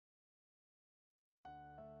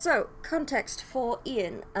So, context for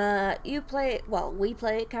Ian. We play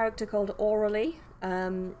a character called Aura-Lee,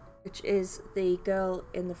 which is the girl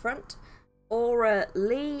in the front.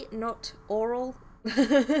 Aura-Lee, not Oral.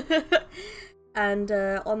 And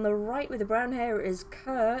on the right with the brown hair is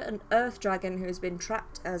Kerr, an earth dragon who has been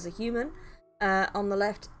trapped as a human. On the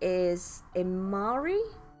left is Imari,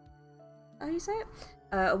 how do you say it?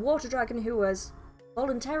 A water dragon who has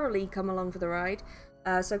voluntarily come along for the ride.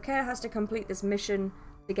 So Kerr has to complete this mission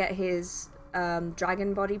to get his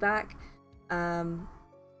dragon body back. Oh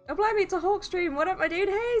blimey, it's a Hawk stream! What up, my dude?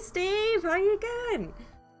 Hey Steve, how you going?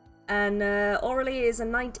 And Aura-Lee is a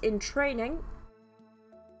knight in training,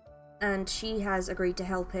 and she has agreed to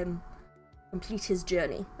help him complete his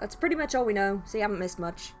journey. That's pretty much all we know, so you haven't missed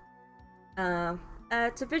much.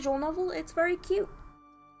 It's a visual novel, it's very cute.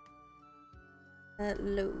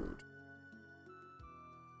 Load.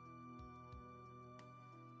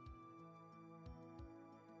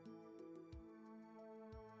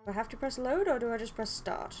 Do I have to press load, or do I just press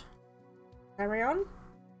start? Carry on?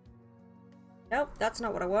 Nope, that's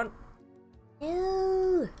not what I want.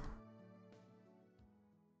 Ew.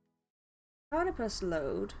 Trying to press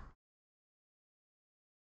load.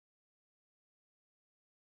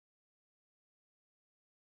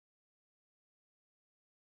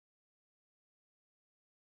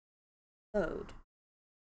 Load.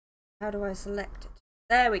 How do I select it?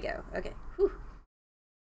 There we go. Okay. Whew.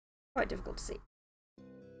 Quite difficult to see.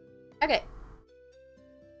 Okay.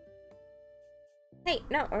 Hey,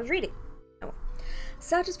 no, I was reading. Oh.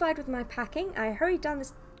 Satisfied with my packing, I hurried down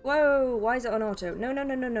this. Whoa, why is it on auto? No, no,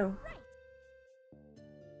 no, no, no.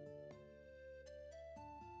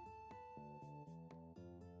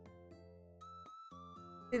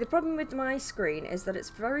 See, the problem with my screen is that it's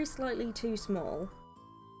very slightly too small.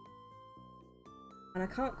 And I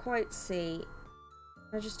can't quite see.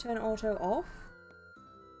 Can I just turn auto off?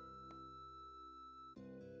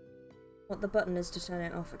 What the button is to turn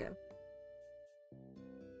it off again.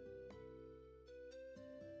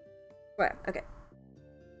 Right, okay.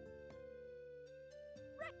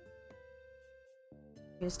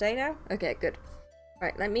 You gonna stay now? Okay, good.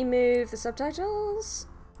 Right, let me move the subtitles.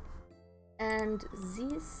 And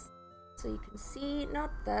this, so you can see,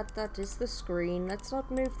 not that, that is the screen. Let's not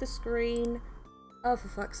move the screen. Oh, for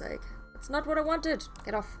fuck's sake. That's not what I wanted.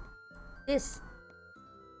 Get off. This.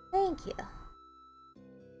 Thank you.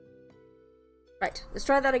 Right, let's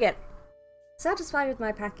try that again. Satisfied with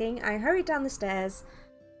my packing, I hurried down the stairs.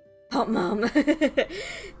 Oh, Mum.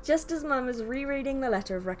 Just as Mum was rereading the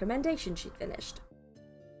letter of recommendation she'd finished.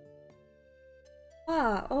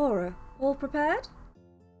 Ah, Aura. All prepared?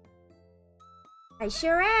 I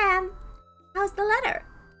sure am. How's the letter?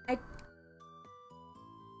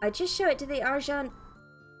 I just show it to the Argent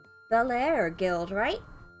Valere Guild, right?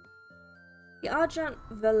 The Argent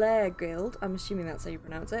Valere Guild, I'm assuming that's how you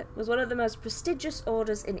pronounce it, was one of the most prestigious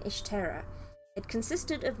orders in Ishtera. It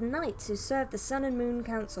consisted of knights who served the Sun and Moon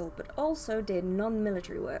Council, but also did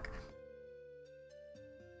non-military work.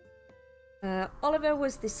 Oliver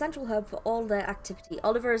was the central hub for all their activity.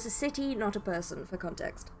 Oliver is a city, not a person, for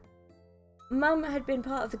context. Mum had been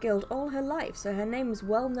part of the guild all her life, so her name was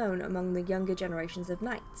well known among the younger generations of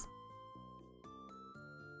knights.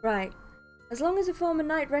 Right. As long as a former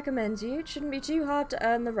knight recommends you, it shouldn't be too hard to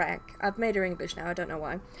earn the rank. I've made her English now, I don't know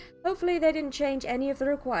why. Hopefully they didn't change any of the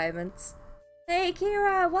requirements. Hey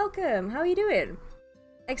Kira, welcome! How are you doing?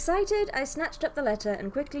 Excited, I snatched up the letter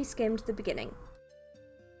and quickly skimmed the beginning.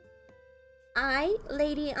 I,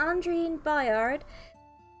 Lady Andrine Bayard,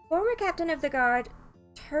 former captain of the guard,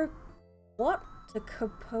 Turcopolier?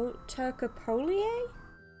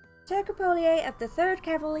 Turcopolier of the 3rd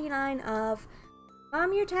Cavalry Line of...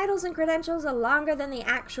 Mom, your titles and credentials are longer than the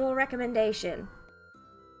actual recommendation.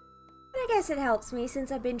 But I guess it helps me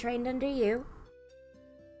since I've been trained under you.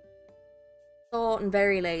 Sore and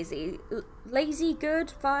very lazy. Lazy, good,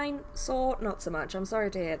 fine. Sore, not so much. I'm sorry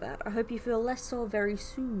to hear that. I hope you feel less sore very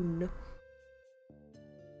soon.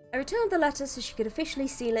 I returned the letter so she could officially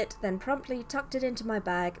seal it, then promptly tucked it into my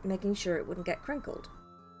bag, making sure it wouldn't get crinkled.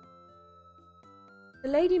 The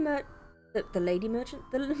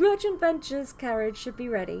Merchant Ventures carriage should be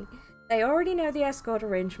ready. They already know the escort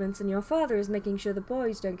arrangements, and your father is making sure the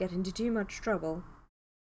boys don't get into too much trouble.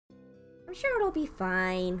 I'm sure it'll be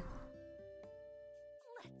fine.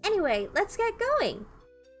 Anyway, let's get going.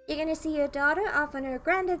 You're gonna see your daughter off on her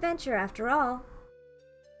grand adventure after all.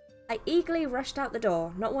 I eagerly rushed out the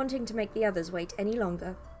door, not wanting to make the others wait any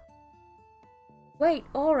longer. Wait,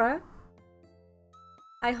 Aura!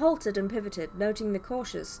 I halted and pivoted, noting the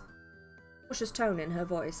cautious tone in her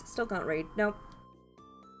voice. Still can't read. Nope.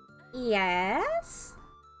 Yes?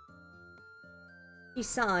 She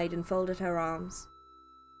sighed and folded her arms.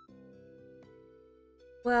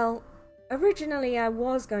 Well, originally I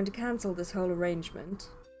was going to cancel this whole arrangement.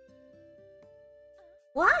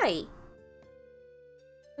 Why?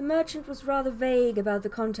 The merchant was rather vague about the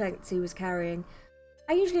contents he was carrying.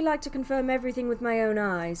 I usually like to confirm everything with my own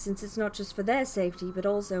eyes, since it's not just for their safety, but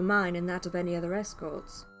also mine and that of any other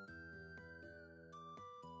escorts.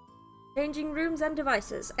 Changing rooms and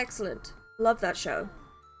devices. Excellent. Love that show.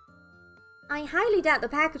 I highly doubt the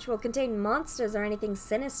package will contain monsters or anything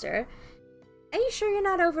sinister. Are you sure you're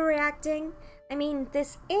not overreacting? I mean,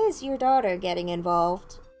 this is your daughter getting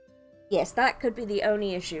involved. Yes, that could be the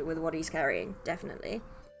only issue with what he's carrying, definitely.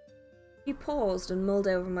 He paused and mulled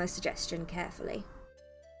over my suggestion carefully.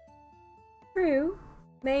 True.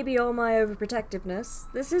 Maybe all my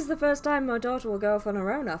overprotectiveness. This is the first time my daughter will go off on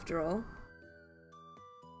her own, after all.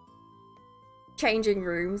 Changing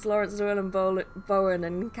rooms. Lawrence Llewellyn Bowen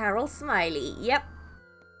and Carol Smiley. Yep.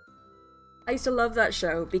 I used to love that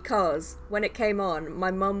show because when it came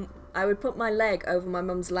on, I would put my leg over my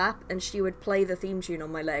mum's lap and she would play the theme tune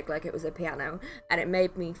on my leg like it was a piano, and it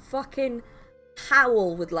made me fucking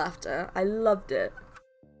howl with laughter. I loved it.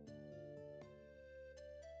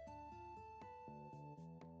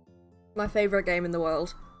 My favourite game in the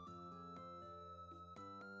world.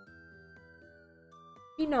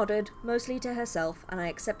 She nodded, mostly to herself, and I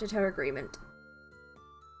accepted her agreement.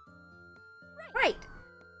 Right.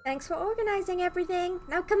 Thanks for organising everything.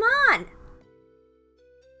 Now come on!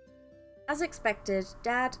 As expected,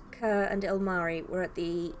 Dad, Kerr, and Ilmari were at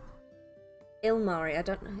the... Ilmari, I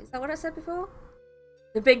don't know, is that what I said before?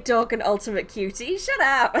 The big dog and ultimate cutie, shut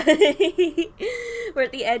up! We're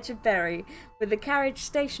at the edge of Bury, with the carriage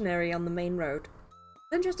stationary on the main road.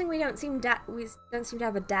 It's interesting we don't seem to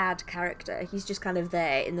have a dad character. He's just kind of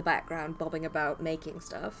there in the background, bobbing about, making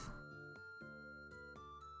stuff.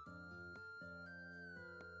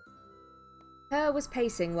 Kerr was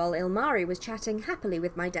pacing while Ilmari was chatting happily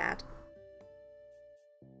with my dad.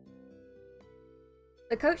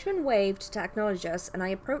 The coachman waved to acknowledge us, and I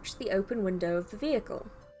approached the open window of the vehicle.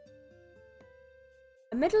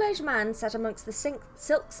 A middle-aged man sat amongst the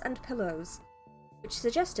silks and pillows, which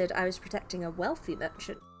suggested I was protecting a wealthy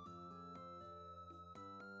merchant.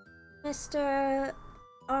 Mr.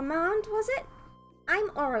 Armand, was it?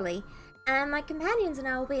 I'm Orly, and my companions and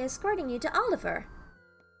I will be escorting you to Oliver.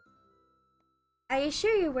 I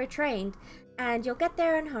assure you we're trained, and you'll get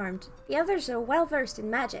there unharmed. The others are well versed in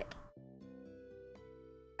magic.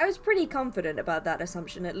 I was pretty confident about that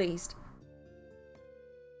assumption, at least.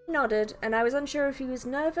 He nodded, and I was unsure if he was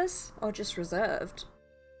nervous or just reserved.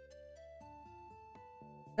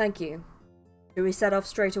 Thank you. Do we set off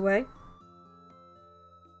straight away?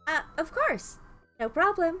 Of course. No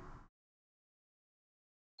problem.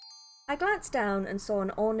 I glanced down and saw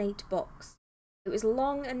an ornate box. It was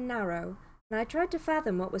long and narrow, and I tried to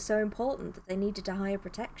fathom what was so important that they needed to hire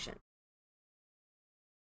protection.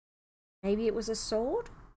 Maybe it was a sword?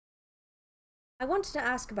 I wanted to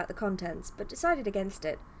ask about the contents, but decided against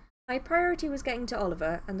it. My priority was getting to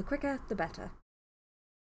Oliver, and the quicker, the better.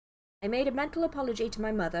 I made a mental apology to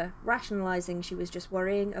my mother, rationalizing she was just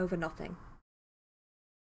worrying over nothing.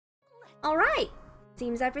 All right,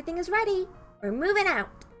 seems everything is ready. We're moving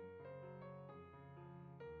out.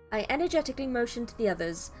 I energetically motioned to the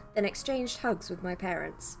others, then exchanged hugs with my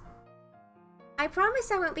parents. I promise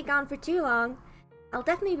I won't be gone for too long. I'll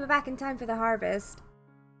definitely be back in time for the harvest.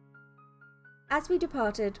 As we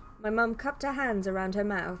departed, my mum cupped her hands around her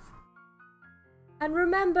mouth. And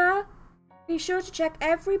remember, be sure to check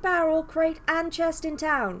every barrel, crate, and chest in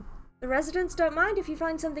town. The residents don't mind if you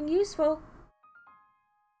find something useful.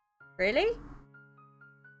 Really?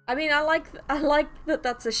 I mean, I like that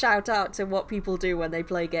that's a shout out to what people do when they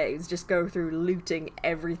play games, just go through looting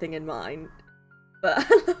everything in mind. But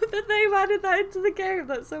I love that they've added that into the game,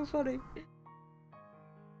 that's so funny.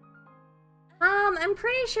 I'm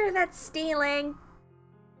pretty sure that's stealing.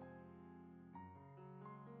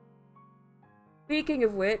 Speaking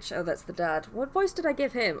of which, oh, that's the dad. What voice did I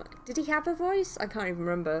give him? Did he have a voice? I can't even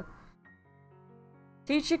remember.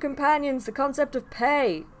 Teach your companions the concept of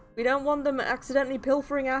pay. We don't want them accidentally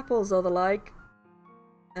pilfering apples or the like.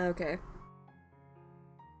 Okay.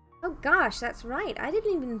 Oh gosh, that's right. I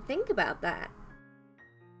didn't even think about that.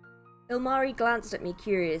 Ilmari glanced at me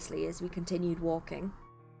curiously as we continued walking.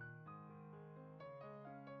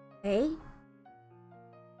 Hey?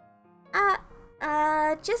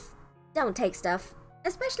 Just don't take stuff.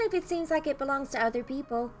 Especially if it seems like it belongs to other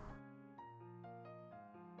people.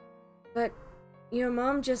 But your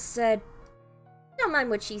mom just said... Don't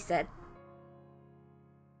mind what she said.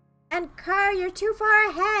 And Kerr, you're too far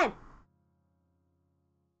ahead.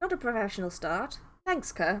 Not a professional start.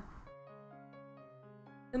 Thanks, Kerr.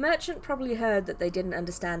 The merchant probably heard that they didn't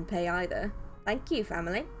understand pay either. Thank you,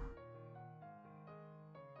 family.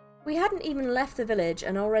 We hadn't even left the village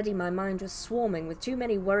and already my mind was swarming with too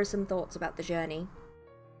many worrisome thoughts about the journey.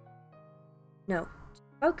 No.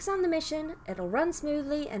 Focus on the mission, it'll run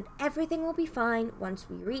smoothly, and everything will be fine once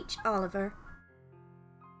we reach Oliver.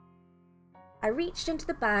 I reached into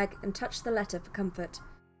the bag and touched the letter for comfort,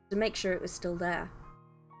 to make sure it was still there.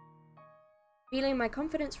 Feeling my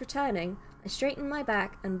confidence returning, I straightened my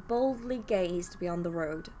back and boldly gazed beyond the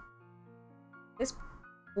road. This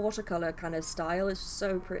watercolor kind of style is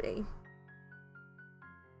so pretty.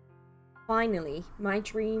 Finally, my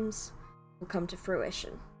dreams will come to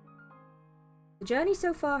fruition. The journey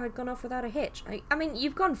so far had gone off without a hitch. I mean,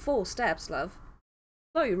 you've gone 4 steps, love.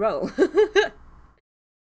 Slow your roll.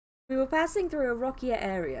 We were passing through a rockier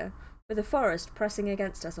area, with a forest pressing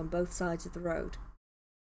against us on both sides of the road.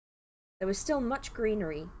 There was still much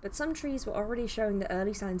greenery, but some trees were already showing the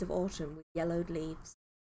early signs of autumn with yellowed leaves.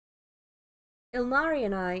 Ilmari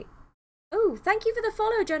and I... Oh, thank you for the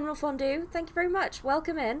follow, General Fondue. Thank you very much.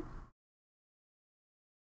 Welcome in.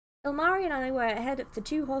 Ilmari and I were ahead of the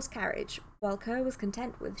 2-horse carriage, while Kerr was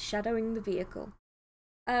content with shadowing the vehicle.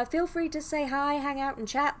 Feel free to say hi, hang out and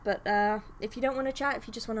chat, but if you don't want to chat, if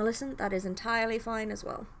you just want to listen, that is entirely fine as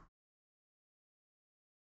well.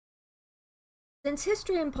 Since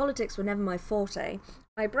history and politics were never my forte,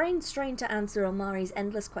 my brain strained to answer Ilmari's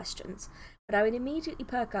endless questions, but I would immediately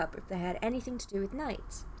perk up if they had anything to do with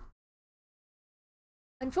knights.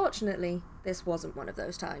 Unfortunately, this wasn't one of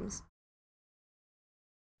those times.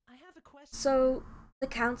 So, the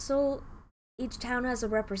council, each town has a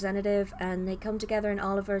representative, and they come together in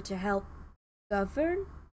Oliver to help govern?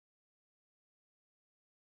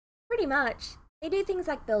 Pretty much. They do things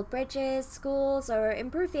like build bridges, schools, or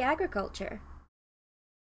improve the agriculture.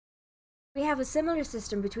 We have a similar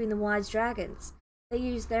system between the Wise Dragons. They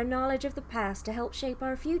use their knowledge of the past to help shape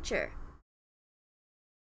our future.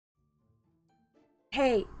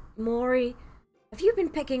 Hey, Mori, have you been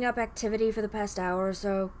picking up activity for the past hour or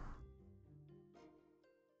so?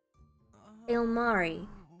 Ilmari.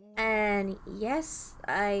 And yes,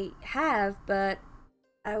 I have, but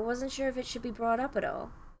I wasn't sure if it should be brought up at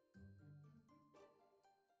all.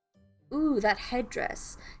 Ooh, that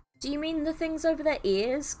headdress. Do you mean the things over their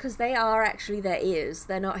ears? Because they are actually their ears.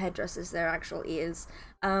 They're not headdresses, they're actual ears.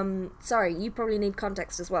 Sorry, you probably need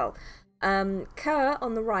context as well. Kerr,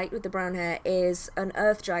 on the right with the brown hair, is an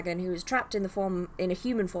earth dragon who is trapped in a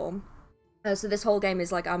human form. So this whole game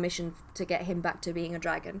is like our mission to get him back to being a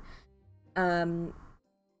dragon.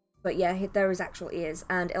 But yeah, there is actual ears.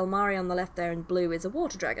 And Ilmari on the left there in blue is a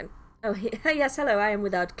water dragon. Oh, yes, hello, I am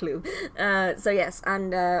without clue. So yes,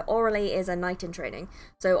 and Aurelie is a knight in training.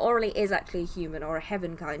 So Aurelie is actually a human, or a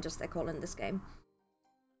heavenkind, as they call in this game.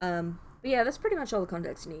 But yeah, that's pretty much all the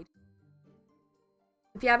context you need.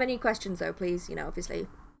 If you have any questions though, please, you know, obviously,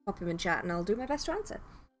 pop them in chat and I'll do my best to answer.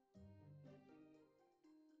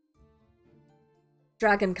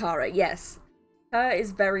 Dragon Kara, yes. Her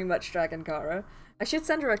is very much Dragon Kara. I should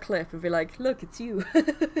send her a clip and be like, look, it's you.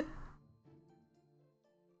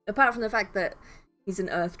 Apart from the fact that he's an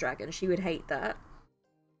earth dragon, she would hate that.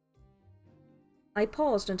 I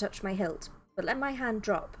paused and touched my hilt, but let my hand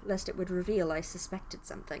drop, lest it would reveal I suspected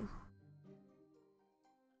something.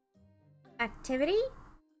 Activity?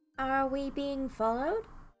 Are we being followed?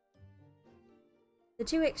 The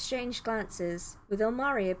two exchanged glances, with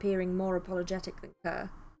Ilmari appearing more apologetic than Kerr.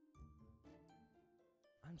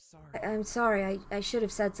 I'm sorry, I should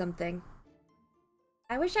have said something.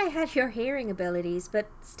 I wish I had your hearing abilities, but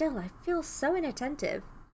still, I feel so inattentive.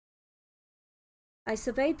 I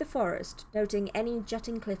surveyed the forest, noting any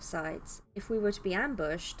jutting cliff sides, if we were to be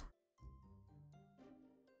ambushed.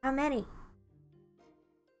 How many?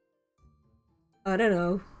 I don't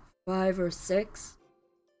know, 5 or 6.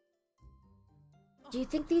 Do you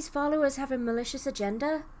think these followers have a malicious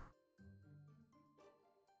agenda?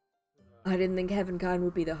 I didn't think Heavenkind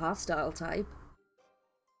would be the hostile type.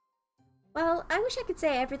 Well, I wish I could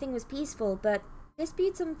say everything was peaceful, but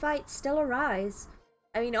disputes and fights still arise.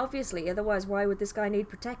 I mean, obviously, otherwise why would this guy need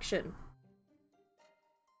protection?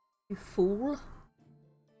 You fool.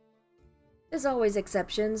 There's always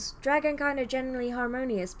exceptions. Dragonkind are generally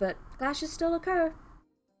harmonious, but clashes still occur.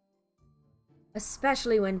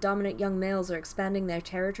 Especially when dominant young males are expanding their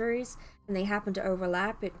territories, and they happen to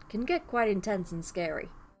overlap, it can get quite intense and scary.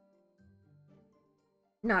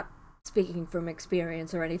 Not speaking from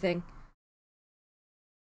experience or anything.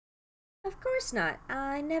 Of course not.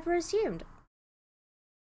 I never assumed.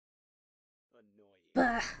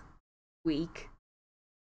 Bah. Weak.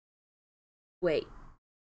 Wait.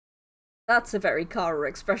 That's a very Kara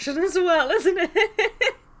expression as well, isn't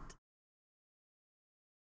it?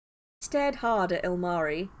 Stared hard at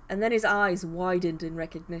Ilmari, and then his eyes widened in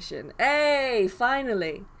recognition. Hey,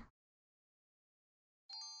 finally!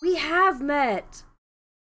 We have met!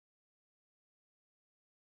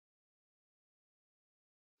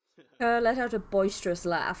 Kerr let out a boisterous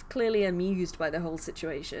laugh, clearly amused by the whole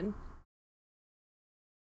situation.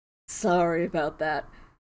 Sorry about that.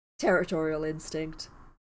 Territorial instinct.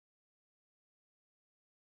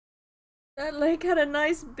 That lake had a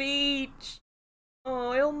nice beach.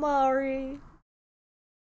 Oh, Ilmari.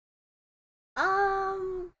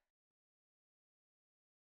 I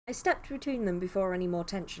stepped between them before any more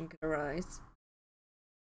tension could arise.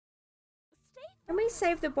 Can we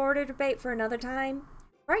save the border debate for another time?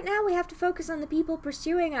 Right now we have to focus on the people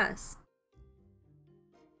pursuing us.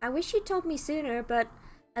 I wish you'd told me sooner, but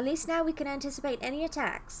at least now we can anticipate any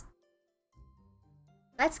attacks.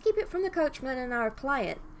 Let's keep it from the coachman and our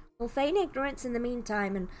client. We'll feign ignorance in the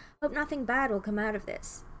meantime and hope nothing bad will come out of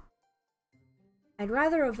this. I'd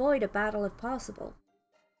rather avoid a battle if possible.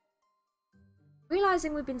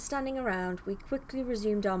 Realizing we'd been standing around, we quickly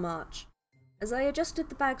resumed our march. As I adjusted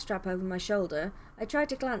the bag strap over my shoulder, I tried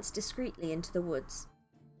to glance discreetly into the woods.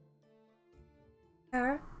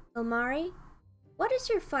 Kerr, Ilmari, what is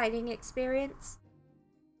your fighting experience?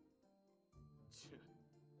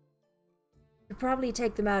 You'd probably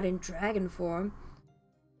take them out in dragon form.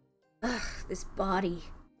 Ugh, this body.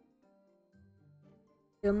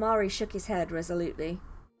 Ilmari shook his head resolutely.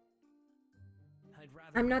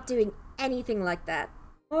 I'm not doing anything like that.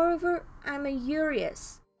 Moreover, I'm a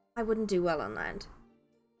Urius. I wouldn't do well on land.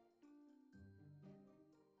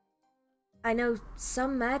 I know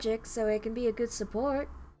some magic, so it can be a good support.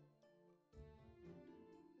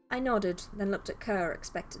 I nodded, then looked at Kerr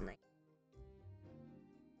expectantly.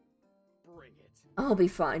 Bring it. I'll be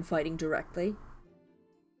fine fighting directly.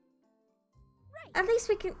 Right. At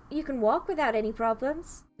least you can walk without any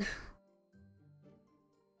problems. And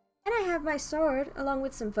I have my sword, along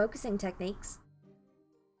with some focusing techniques.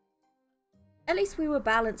 At least we were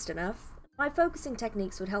balanced enough. My focusing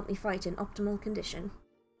techniques would help me fight in optimal condition.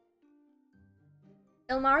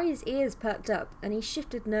 Ilmari's ears perked up, and he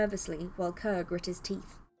shifted nervously while Kerr grit his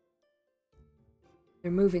teeth.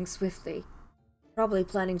 They're moving swiftly, probably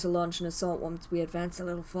planning to launch an assault once we advance a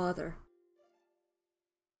little farther.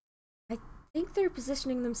 I think they're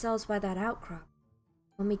positioning themselves by that outcrop.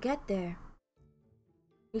 When we get there...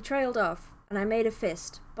 He trailed off, and I made a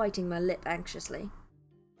fist, biting my lip anxiously.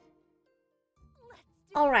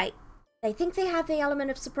 Alright, they think they have the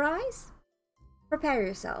element of surprise? Prepare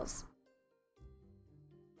yourselves.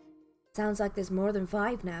 Sounds like there's more than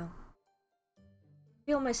 5 now. I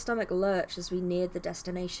feel my stomach lurch as we neared the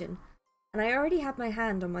destination, and I already had my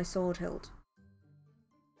hand on my sword hilt.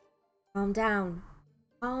 Calm down.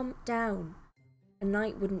 Calm down. A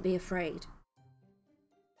knight wouldn't be afraid.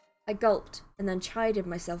 I gulped, and then chided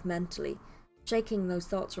myself mentally, shaking those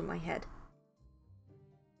thoughts from my head.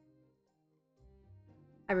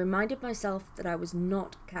 I reminded myself that I was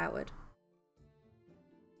not a coward.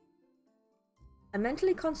 I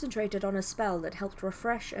mentally concentrated on a spell that helped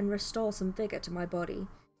refresh and restore some vigor to my body.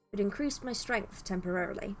 It increased my strength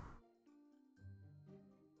temporarily.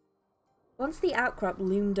 Once the outcrop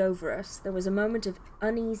loomed over us, there was a moment of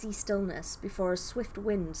uneasy stillness before a swift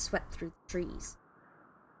wind swept through the trees.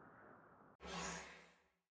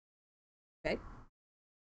 Okay.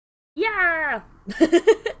 Yeah!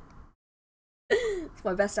 It's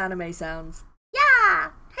my best anime sounds. Yeah!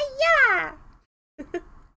 Hey-ya!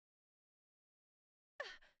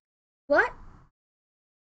 What?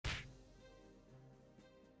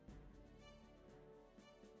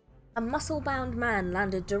 A muscle-bound man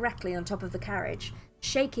landed directly on top of the carriage,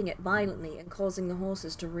 shaking it violently and causing the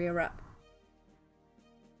horses to rear up.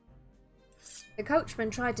 The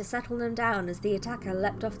coachman tried to settle them down as the attacker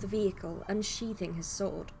leapt off the vehicle, unsheathing his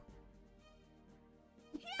sword.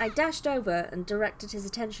 I dashed over and directed his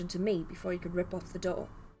attention to me before he could rip off the door.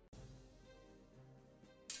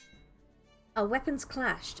 Our weapons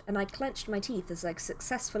clashed, and I clenched my teeth as I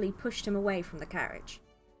successfully pushed him away from the carriage.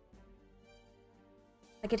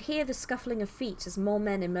 I could hear the scuffling of feet as more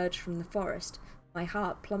men emerged from the forest. My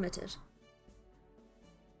heart plummeted.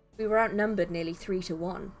 We were outnumbered nearly 3 to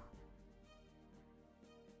 1.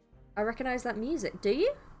 I recognise that music, do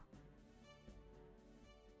you?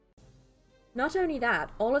 Not only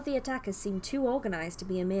that, all of the attackers seemed too organised to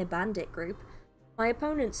be a mere bandit group. My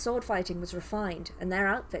opponent's sword fighting was refined, and their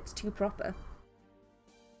outfits too proper.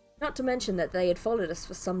 Not to mention that they had followed us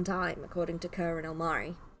for some time, according to Kerr and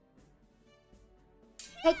Ilmari.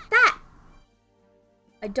 Take that!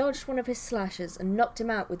 I dodged one of his slashes and knocked him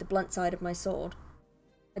out with the blunt side of my sword.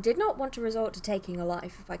 I did not want to resort to taking a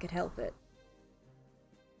life if I could help it.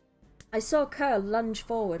 I saw Kerr lunge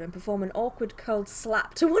forward and perform an awkward curled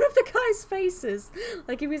slap to one of the guy's faces,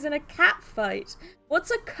 like he was in a cat fight.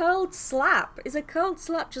 What's a curled slap? Is a curled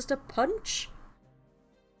slap just a punch?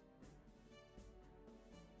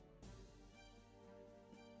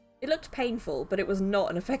 It looked painful, but it was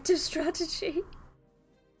not an effective strategy.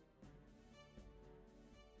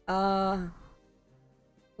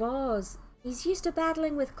 Claws. He's used to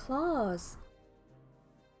battling with claws.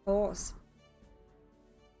 Of course.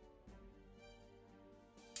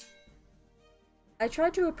 I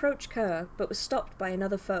tried to approach Kerr, but was stopped by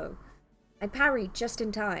another foe. I parried just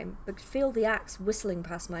in time, but could feel the axe whistling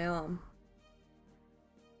past my arm.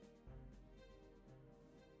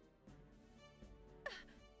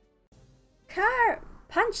 Kerr!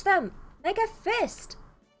 Punch them! Make a fist!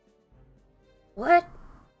 What?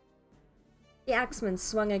 The axeman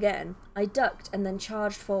swung again. I ducked and then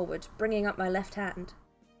charged forward, bringing up my left hand.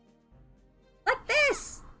 Like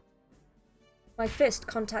this! My fist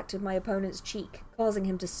contacted my opponent's cheek, causing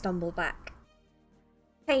him to stumble back.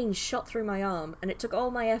 Pain shot through my arm, and it took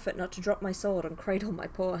all my effort not to drop my sword and cradle my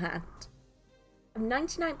poor hand. I'm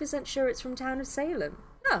 99% sure it's from town of Salem.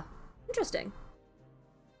 Oh, interesting.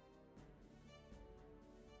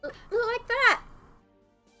 Like that!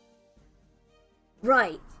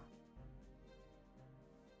 Right.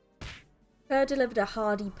 Kerr delivered a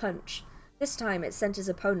hardy punch. This time it sent his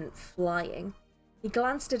opponent flying. He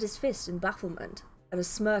glanced at his fist in bafflement, and a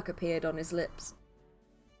smirk appeared on his lips.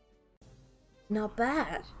 Not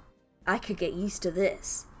bad. I could get used to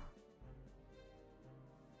this.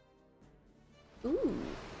 Ooh.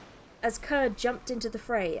 As Kerr jumped into the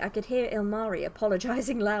fray, I could hear Ilmari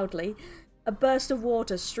apologizing loudly. A burst of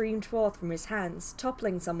water streamed forth from his hands,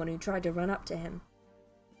 toppling someone who tried to run up to him.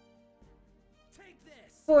 Take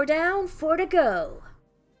this. 4 down, 4 to go.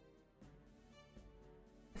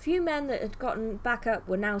 A few men that had gotten back up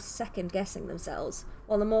were now second-guessing themselves,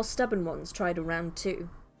 while the more stubborn ones tried a round 2.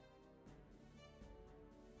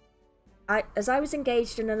 As I was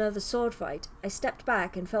engaged in another sword fight, I stepped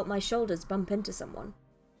back and felt my shoulders bump into someone.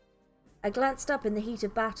 I glanced up in the heat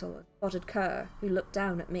of battle and spotted Kerr, who looked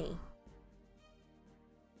down at me.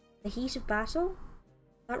 The heat of battle?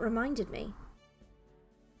 That reminded me.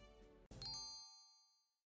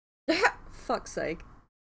 Fuck's sake.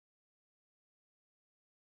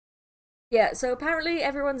 Yeah, so apparently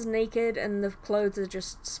everyone's naked and the clothes are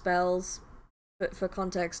just spells. But for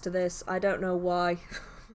context to this, I don't know why.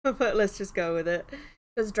 But let's just go with it.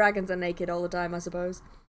 Because dragons are naked all the time, I suppose.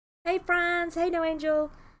 Hey Franz, hey No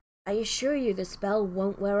Angel. I assure you the spell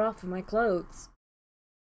won't wear off of my clothes.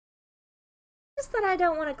 Just that I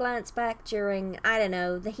don't want to glance back during, I don't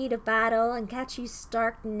know, the heat of battle and catch you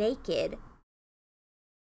stark naked.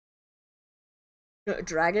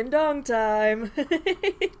 Dragon dong time!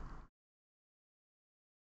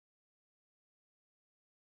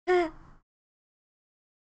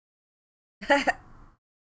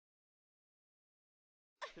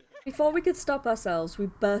 Before we could stop ourselves, we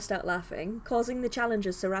burst out laughing, causing the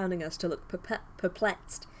challengers surrounding us to look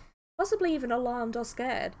perplexed, possibly even alarmed or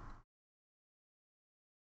scared.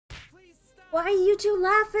 Why are you two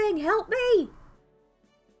laughing? Help me!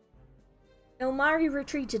 Ilmari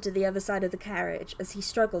retreated to the other side of the carriage as he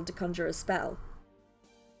struggled to conjure a spell.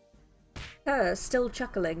 Kerr, still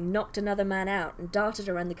chuckling, knocked another man out and darted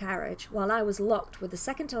around the carriage, while I was locked with the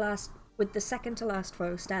second to last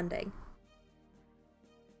foe standing.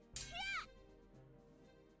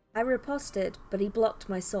 I riposted, but he blocked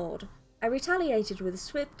my sword. I retaliated with a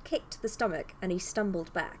swift kick to the stomach, and he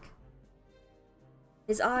stumbled back.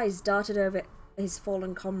 His eyes darted over his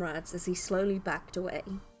fallen comrades as he slowly backed away.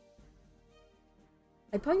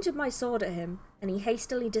 I pointed my sword at him, and he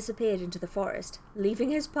hastily disappeared into the forest, leaving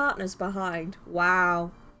his partners behind.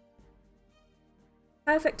 Wow.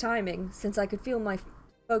 Perfect timing, since I could feel my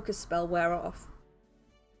focus spell wear off.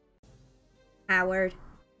 Howard.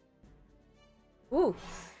 Ooh.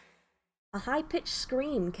 A high-pitched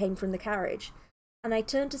scream came from the carriage, and I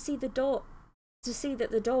turned to see that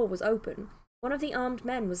the door was open. One of the armed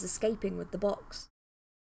men was escaping with the box.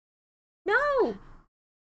 No!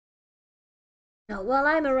 Not while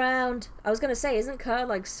I'm around. I was gonna say, isn't Kerr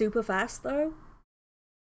like super fast though?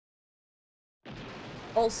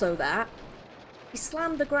 Also that. He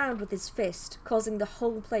slammed the ground with his fist, causing the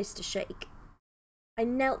whole place to shake. I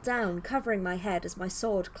knelt down, covering my head as my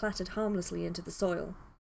sword clattered harmlessly into the soil.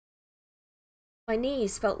 My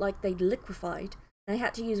knees felt like they'd liquefied, and I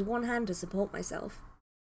had to use one hand to support myself.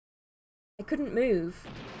 I couldn't move,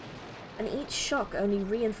 and each shock only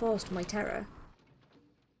reinforced my terror.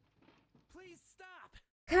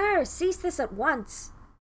 Kerr, cease this at once!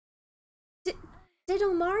 Did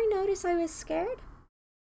Ilmari notice I was scared?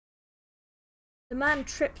 The man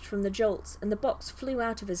tripped from the jolts, and the box flew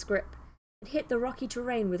out of his grip. It hit the rocky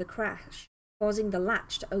terrain with a crash, causing the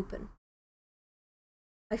latch to open.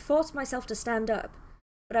 I forced myself to stand up,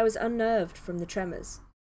 but I was unnerved from the tremors.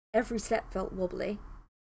 Every step felt wobbly.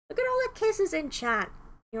 Look at all the kisses in chat.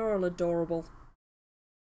 You're all adorable.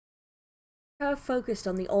 Kerr focused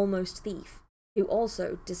on the almost thief, who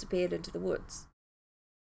also disappeared into the woods.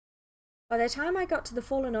 By the time I got to the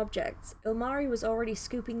fallen objects, Ilmari was already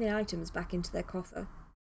scooping the items back into their coffer.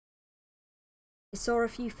 I saw a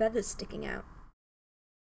few feathers sticking out.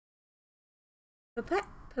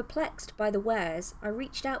 Perplexed by the wares, I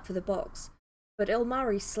reached out for the box, but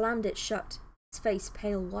Ilmari slammed it shut, his face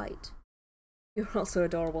pale white. You're also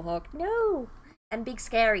adorable, Hawk. No! And big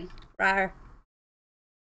scary. Rawr.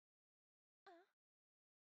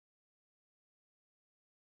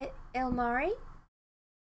 Ilmari?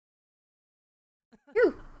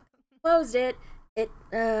 Phew! Closed it. It,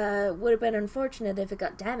 would have been unfortunate if it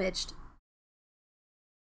got damaged.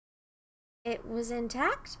 It was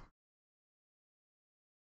intact?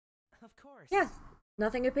 Of course. Yeah,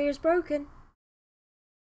 nothing appears broken.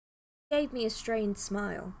 He gave me a strained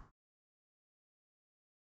smile.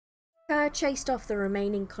 Kerr chased off the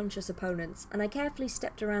remaining conscious opponents, and I carefully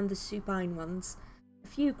stepped around the supine ones. A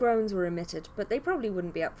few groans were emitted, but they probably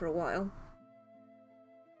wouldn't be up for a while.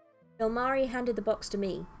 Ilmari handed the box to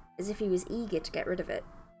me, as if he was eager to get rid of it.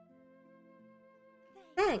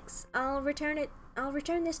 Thanks, I'll return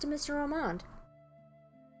this to Mr. Armand.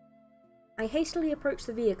 I hastily approached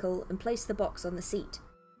the vehicle and placed the box on the seat.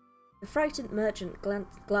 The frightened merchant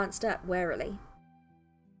glanced up warily.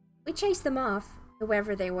 We chased them off,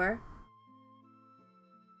 whoever they were.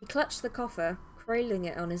 He clutched the coffer, cradling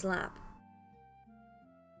it on his lap.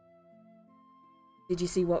 Did you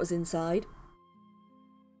see what was inside?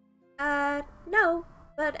 No,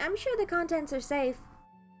 but I'm sure the contents are safe.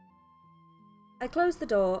 I closed the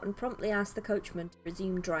door and promptly asked the coachman to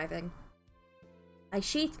resume driving. I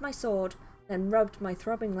sheathed my sword, then rubbed my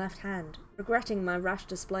throbbing left hand, regretting my rash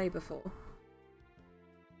display before.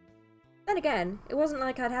 Then again, it wasn't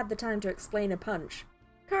like I'd had the time to explain a punch.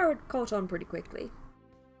 Kerr had caught on pretty quickly.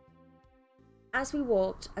 As we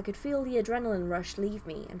walked, I could feel the adrenaline rush leave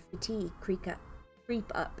me and fatigue creep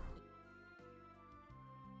up.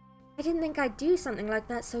 I didn't think I'd do something like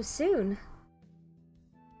that so soon.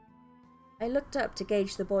 I looked up to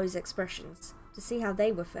gauge the boys' expressions, to see how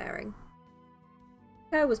they were faring.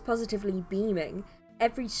 Kerr was positively beaming.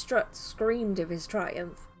 Every strut screamed of his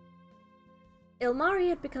triumph. Ilmari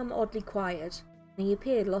had become oddly quiet, and he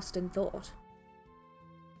appeared lost in thought.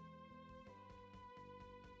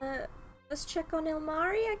 Let's check on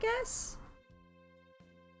Ilmari, I guess?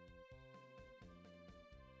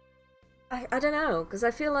 I don't know, because I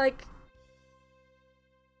feel like...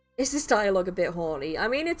 Is this dialogue a bit horny? I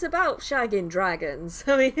mean, it's about shagging dragons.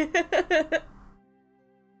 I mean...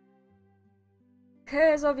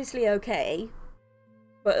 Kerr's obviously okay,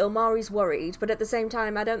 but Ilmari's worried, but at the same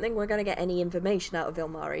time, I don't think we're going to get any information out of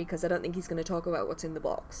Ilmari, because I don't think he's going to talk about what's in the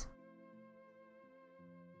box.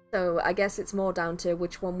 So, I guess it's more down to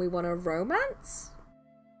which one we want to romance?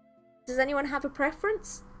 Does anyone have a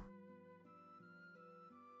preference?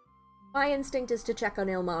 My instinct is to check on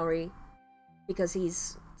Ilmari, because he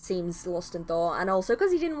seems lost in thought, and also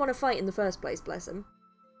because he didn't want to fight in the first place, bless him.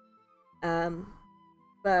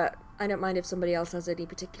 But I don't mind if somebody else has any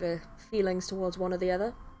particular feelings towards one or the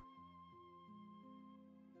other.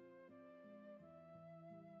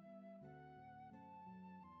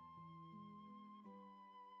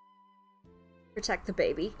 Protect the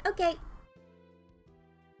baby. Okay.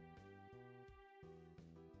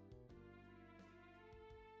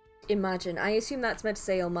 Imagine. I assume that's meant to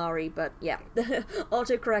say Ilmari, but yeah.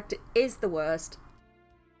 Autocorrect is the worst.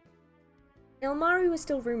 Ilmari was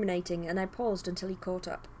still ruminating, and I paused until he caught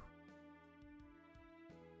up.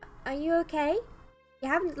 Are you okay? You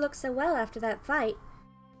haven't looked so well after that fight.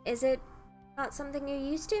 Is it not something you're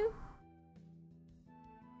used to?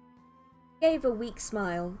 He gave a weak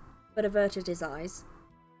smile, but averted his eyes.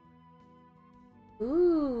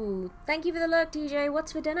 Ooh, thank you for the lurk, DJ.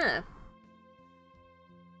 What's for dinner?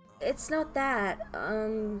 It's not that,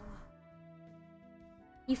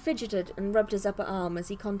 He fidgeted and rubbed his upper arm as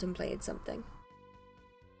he contemplated something.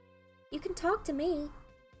 You can talk to me,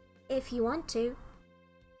 if you want to.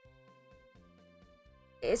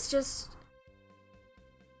 It's just...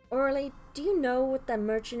 Orally, do you know what that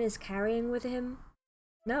merchant is carrying with him?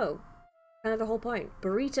 No. Kind of the whole point.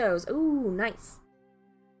 Burritos. Ooh, nice.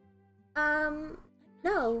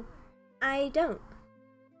 No, I don't.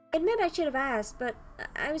 Admit I should have asked, but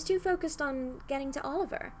I was too focused on getting to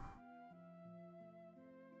Oliver.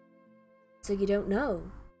 So you don't know?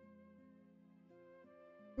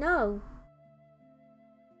 No.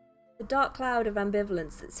 The dark cloud of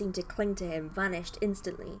ambivalence that seemed to cling to him vanished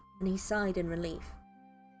instantly, and he sighed in relief.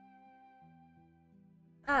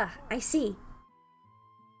 Ah, I see.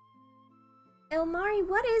 Ilmari,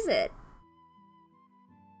 what is it?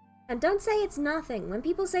 And don't say it's nothing. When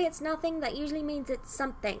people say it's nothing, that usually means it's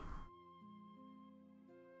something.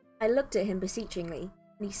 I looked at him beseechingly,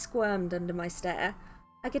 and he squirmed under my stare.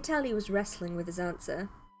 I could tell he was wrestling with his answer.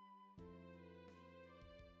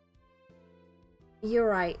 You're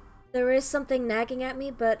right. There is something nagging at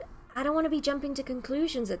me, but I don't want to be jumping to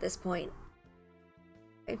conclusions at this point.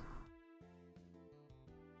 I'm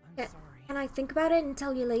sorry. Can I think about it and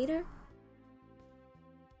tell you later?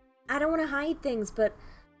 I don't want to hide things, but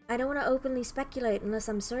I don't want to openly speculate unless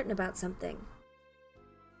I'm certain about something.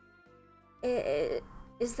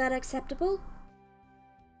 Is that acceptable?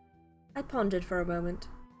 I pondered for a moment.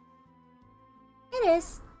 It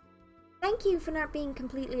is. Thank you for not being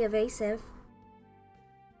completely evasive.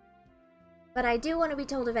 But I do want to be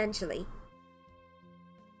told eventually.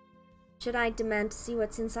 Should I demand to see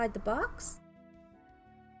what's inside the box?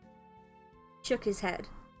 Shook his head.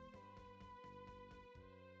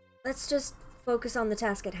 Let's just focus on the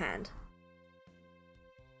task at hand.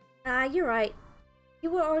 You're right.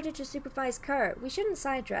 You were ordered to supervise Kerr. We shouldn't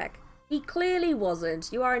sidetrack. He clearly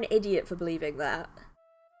wasn't. You are an idiot for believing that.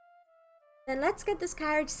 Then let's get this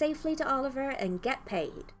carriage safely to Oliver and get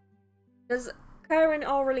paid. Because Kerr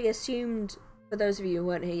already assumed, for those of you who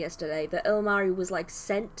weren't here yesterday, that Ilmari was like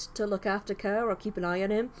sent to look after Kerr or keep an eye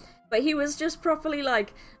on him. But he was just properly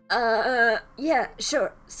like, yeah,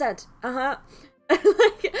 sure, sent,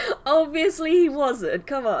 like, obviously he wasn't,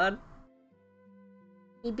 come on.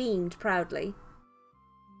 He beamed proudly.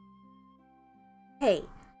 Hey,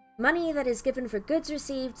 money that is given for goods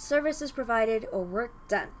received, services provided, or work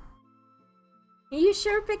done. You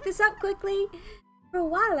sure picked this up quickly. For a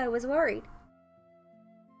while I was worried.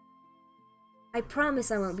 I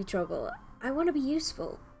promise I won't be trouble. I want to be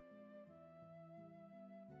useful.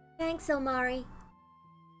 Thanks, Ilmari.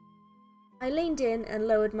 I leaned in and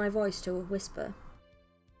lowered my voice to a whisper.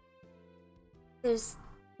 There's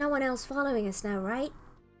no one else following us now, right?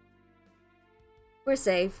 We're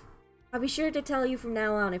safe. I'll be sure to tell you from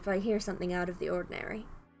now on if I hear something out of the ordinary.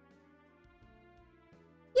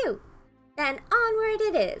 Then onward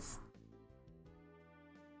it is.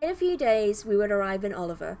 In a few days we would arrive in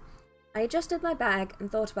Oliver. I adjusted my bag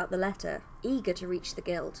and thought about the letter, eager to reach the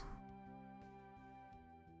guild.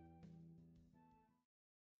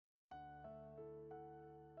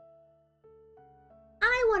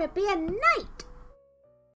 I want to be a knight!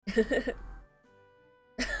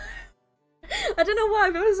 I don't know why,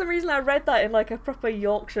 but for some reason I read that in like a proper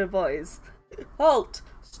Yorkshire voice. Halt!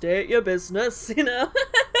 State your business, you know?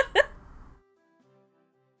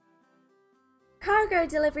 Cargo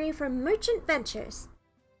delivery from Merchant Ventures.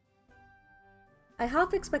 I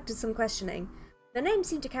half expected some questioning. The name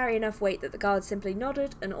seemed to carry enough weight that the guard simply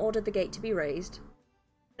nodded and ordered the gate to be raised.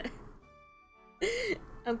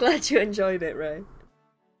 I'm glad you enjoyed it, Ray.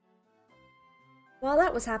 While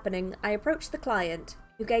that was happening, I approached the client,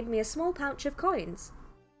 who gave me a small pouch of coins.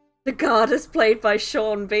 The guard is played by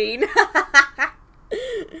Sean Bean.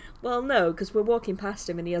 Well, no, because we're walking past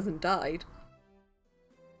him and he hasn't died.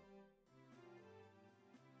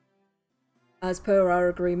 As per our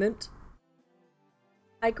agreement.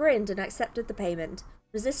 I grinned and accepted the payment,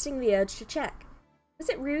 resisting the urge to check. Was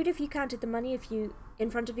it rude if you counted the money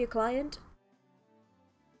in front of your client?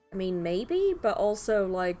 I mean, maybe, but also,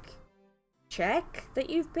 like, check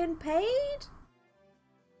that you've been paid?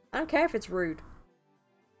 I don't care if it's rude.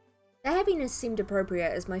 The heaviness seemed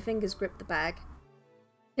appropriate as my fingers gripped the bag.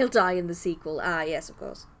 He'll die in the sequel. Ah, yes, of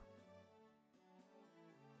course.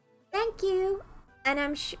 Thank you, and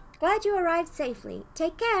I'm glad you arrived safely.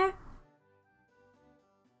 Take care.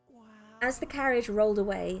 Wow. As the carriage rolled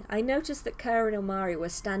away, I noticed that Kerr and Ilmari were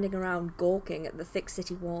standing around gawking at the thick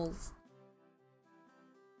city walls.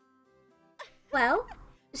 Well,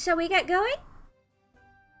 shall we get going?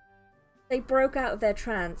 They broke out of their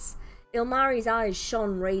trance. Ilmari's eyes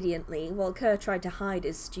shone radiantly, while Kerr tried to hide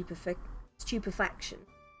his stupefaction. Is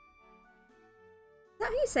that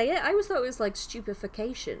how you say it? I always thought it was like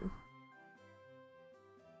stupefaction.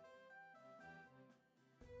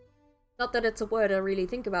 Not that it's a word I really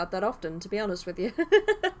think about that often, to be honest with you.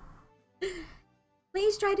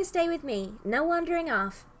 Please try to stay with me. No wandering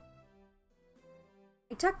off.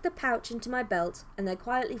 I tucked the pouch into my belt, and they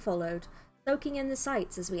quietly followed, soaking in the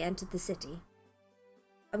sights as we entered the city.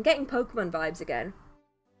 I'm getting Pokemon vibes again.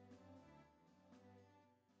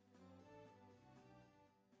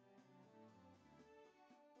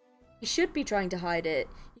 You should be trying to hide it.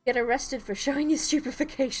 You get arrested for showing your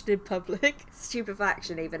stupefaction in public.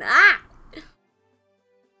 Stupefaction even. Ah!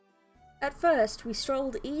 At first, we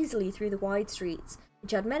strolled easily through the wide streets,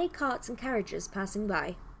 which had many carts and carriages passing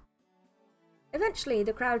by. Eventually,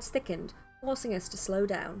 the crowds thickened, forcing us to slow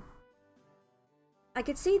down. I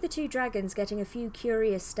could see the two dragons getting a few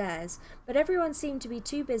curious stares, but everyone seemed to be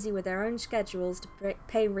too busy with their own schedules to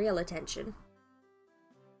pay real attention.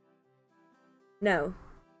 No,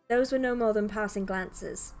 those were no more than passing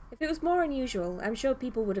glances. If it was more unusual, I'm sure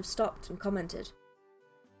people would have stopped and commented.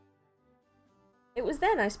 It was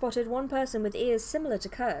then I spotted one person with ears similar to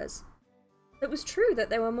Kerr's. It was true that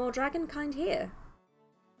there were more dragonkind here.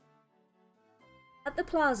 At the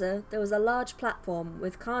plaza, there was a large platform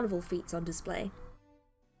with carnival feats on display.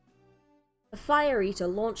 A fire eater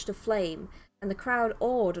launched a flame, and the crowd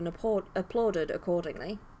awed and applauded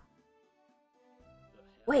accordingly.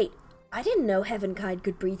 Wait, I didn't know Heavenkind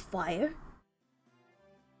could breathe fire.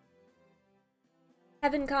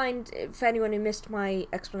 Heavenkind, if anyone who missed my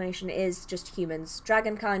explanation, is just humans.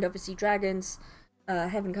 Dragonkind, obviously dragons.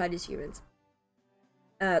 Heavenkind is humans.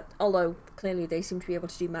 Although, clearly they seem to be able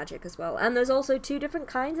to do magic as well. And there's also two different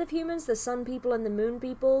kinds of humans. The sun people and the moon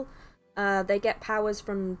people. They get powers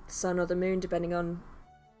from the sun or the moon, depending on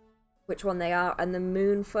which one they are. And the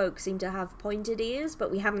moon folk seem to have pointed ears,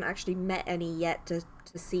 but we haven't actually met any yet to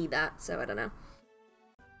see that, so I don't know.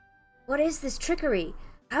 What is this trickery?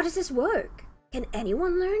 How does this work? Can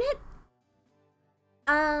anyone learn it?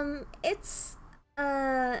 It's,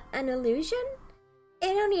 an illusion?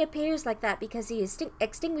 It only appears like that because he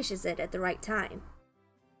extinguishes it at the right time.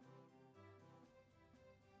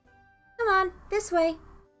 Come on, this way.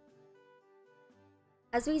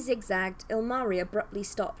 As we zigzagged, Ilmari abruptly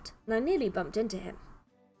stopped, and I nearly bumped into him.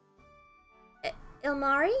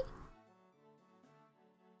 Ilmari?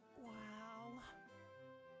 Wow.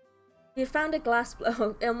 He had found a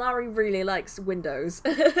Ilmari really likes windows.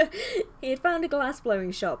 He had found a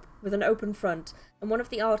glass-blowing shop with an open front, and one of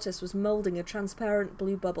the artists was moulding a transparent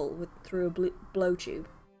blue bubble through a blow tube.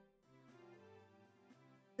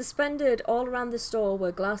 Suspended all around the store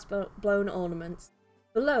were glass-blown ornaments.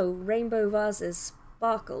 Below, rainbow vases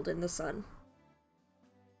sparkled in the sun.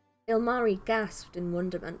 Ilmari gasped in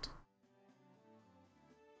wonderment.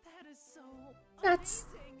 That is so amazing.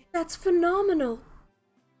 That's phenomenal!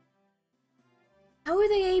 How are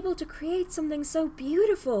they able to create something so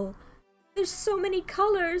beautiful? There's so many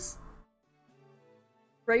colors!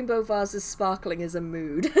 Rainbow vases sparkling is a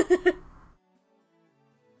mood. He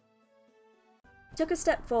took a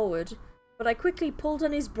step forward, but I quickly pulled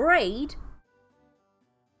on his braid.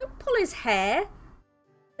 Don't pull his hair!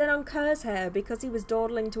 Then on Kerr's hair because he was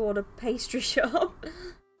dawdling toward a pastry shop.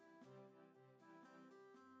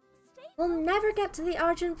 We'll never get to the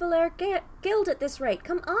Argent Valere Guild at this rate,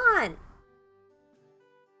 come on!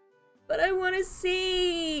 But I want to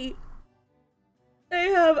see! They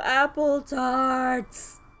have apple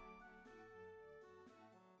tarts!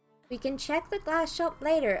 We can check the glass shop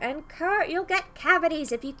later, and Kerr, you'll get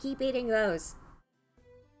cavities if you keep eating those.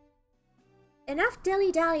 Enough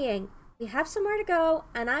dilly-dallying. We have somewhere to go,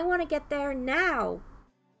 and I want to get there now.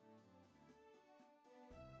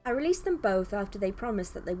 I released them both after they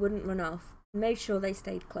promised that they wouldn't run off, and made sure they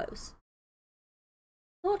stayed close.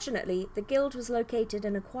 Fortunately, the guild was located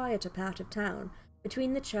in a quieter part of town,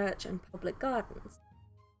 between the church and public gardens.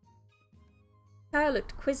 Kerr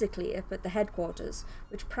looked quizzically up at the headquarters,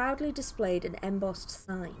 which proudly displayed an embossed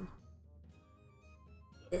sign.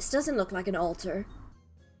 This doesn't look like an altar.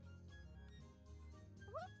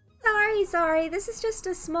 Sorry, this is just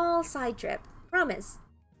a small side trip. Promise.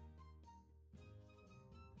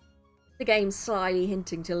 The game's slyly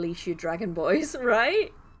hinting to leash you dragon boys,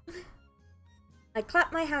 right? I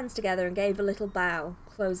clapped my hands together and gave a little bow,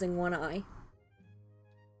 closing one eye.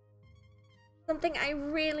 Something I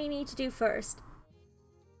really need to do first.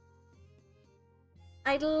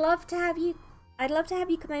 I'd love to have you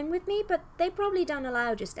come in with me, but they probably don't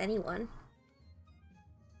allow just anyone.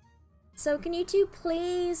 So can you two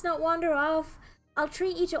please not wander off? I'll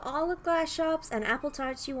treat you to all the glass shops and apple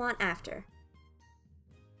tarts you want after.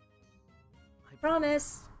 I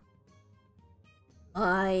promise.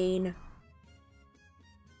 Fine.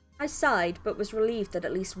 I sighed, but was relieved that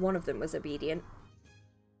at least one of them was obedient.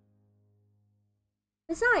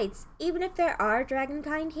 Besides, even if there are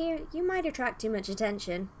dragonkind here, you might attract too much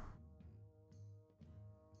attention.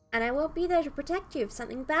 And I won't be there to protect you if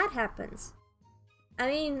something bad happens. I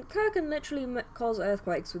mean, Kerr can literally cause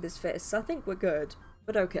earthquakes with his fists. I think we're good,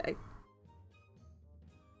 but okay.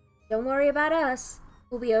 Don't worry about us.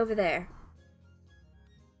 We'll be over there.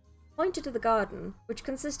 pointed to the garden, which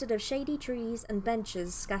consisted of shady trees and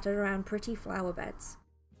benches scattered around pretty flower beds.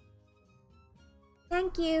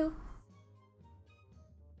 Thank you.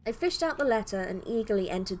 I fished out the letter and eagerly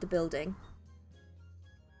entered the building.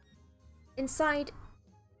 Inside,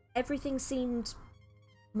 everything seemed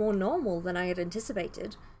more normal than I had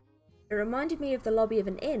anticipated. It reminded me of the lobby of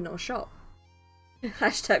an inn or shop.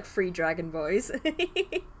 Hashtag free dragon boys.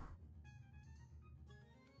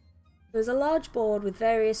 There was a large board with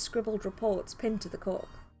various scribbled reports pinned to the cork.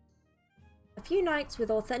 A few knights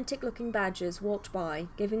with authentic-looking badges walked by,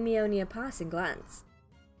 giving me only a passing glance.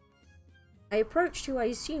 I approached who I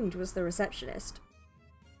assumed was the receptionist.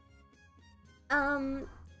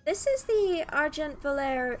 This is the Argent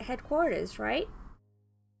Valere headquarters, right?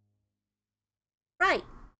 Right.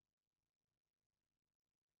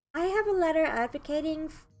 I have a letter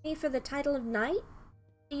advocating me for the title of knight.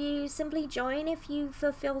 Do you simply join if you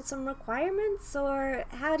fulfill some requirements, or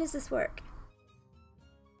how does this work?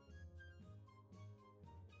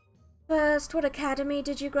 First, what academy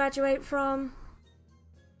did you graduate from?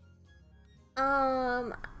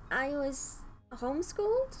 I was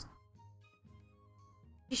homeschooled?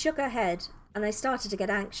 She shook her head, and I started to get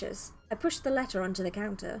anxious. I pushed the letter onto the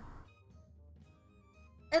counter.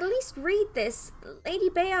 At least read this. Lady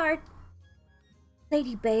Bayard...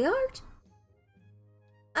 Lady Bayard?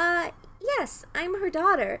 Yes, I'm her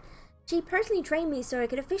daughter. She personally trained me so I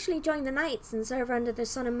could officially join the Knights and serve under the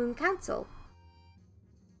Sun and Moon Council.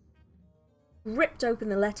 Ripped open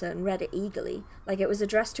the letter and read it eagerly, like it was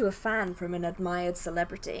addressed to a fan from an admired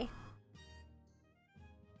celebrity.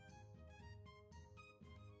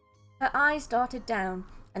 Her eyes darted down,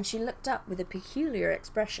 and she looked up with a peculiar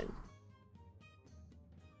expression.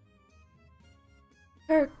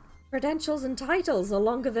 Her credentials and titles are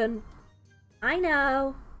longer than... I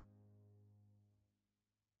know.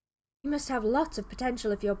 You must have lots of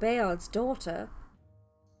potential if you're Bayard's daughter.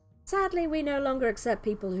 Sadly, we no longer accept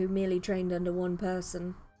people who merely trained under one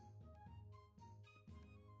person.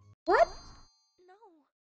 What? No.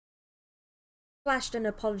 Flashed an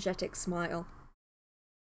apologetic smile.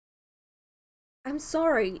 I'm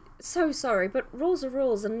sorry, so sorry, but rules are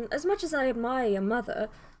rules, and as much as I admire your mother,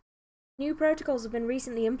 new protocols have been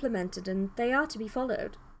recently implemented and they are to be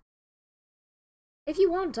followed. If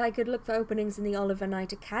you want, I could look for openings in the Oliver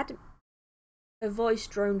Knight Academy. Her voice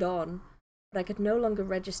droned on, but I could no longer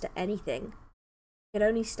register anything. I could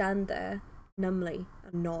only stand there, numbly,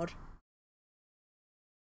 and nod.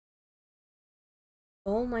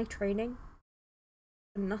 All my training?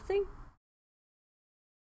 For nothing?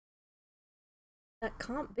 That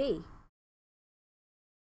can't be.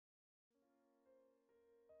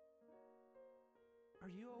 Are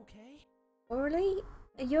you okay? Orly?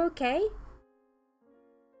 Are you okay?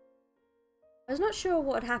 I was not sure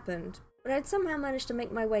what had happened, but I'd somehow managed to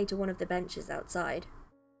make my way to one of the benches outside.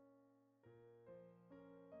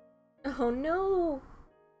 Oh no!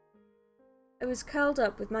 I was curled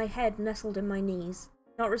up with my head nestled in my knees,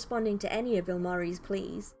 not responding to any of Ilmari's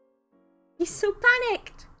pleas. He's so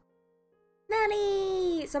panicked!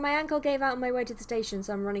 Nanny! So my ankle gave out on my way to the station,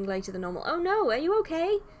 so I'm running later than normal. Oh no, are you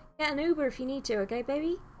okay? Get an Uber if you need to, okay,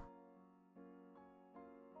 baby?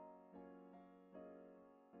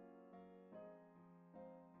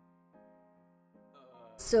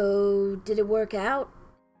 So, did it work out?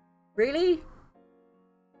 Really?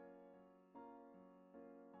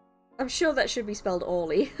 I'm sure that should be spelled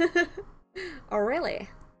Orly. Oh, really?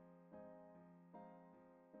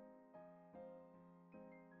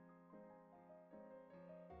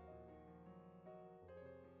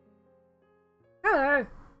 Hello.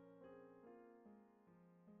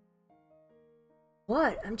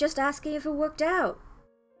 What? I'm just asking if it worked out.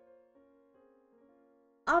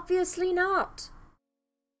 Obviously not.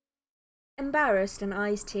 Embarrassed and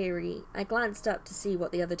eyes teary, I glanced up to see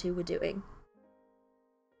what the other two were doing.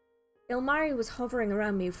 Ilmari was hovering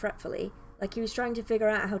around me fretfully, like he was trying to figure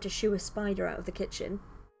out how to shoo a spider out of the kitchen.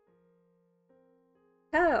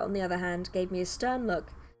 Kerr, on the other hand, gave me a stern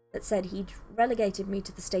look that said he'd relegated me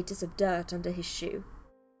to the status of dirt under his shoe.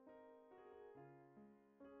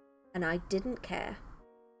 And I didn't care.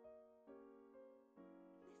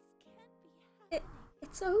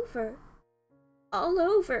 It's over. All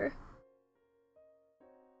over.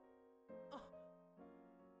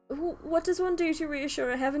 What does one do to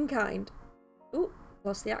reassure a heavenkind? Ooh,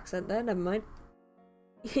 lost the accent there, never mind.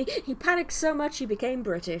 He panicked so much he became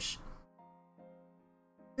British.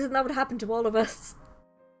 Isn't that what happened to all of us?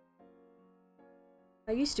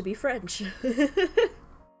 I used to be French.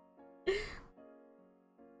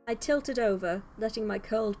 I tilted over, letting my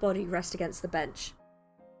curled body rest against the bench.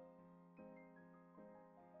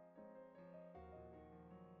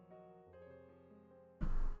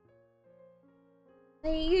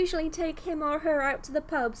 They usually take him or her out to the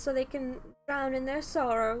pub so they can drown in their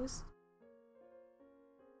sorrows.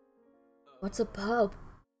 What's a pub?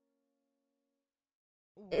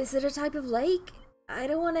 Is it a type of lake? I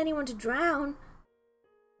don't want anyone to drown.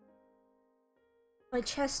 My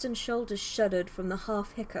chest and shoulders shuddered from the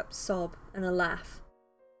half-hiccup sob and a laugh.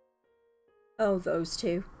 Oh, those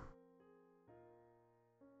two.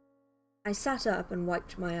 I sat up and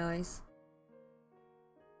wiped my eyes.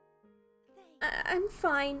 I'm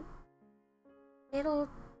fine. It'll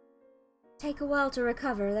take a while to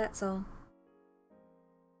recover, that's all.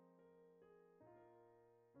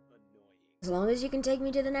 As long as you can take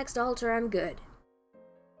me to the next altar, I'm good.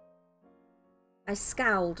 I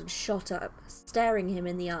scowled and shot up, staring him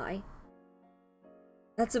in the eye.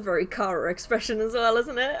 That's a very Kara expression as well,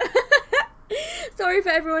 isn't it? Sorry for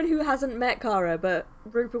everyone who hasn't met Kara, but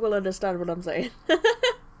Rupert will understand what I'm saying.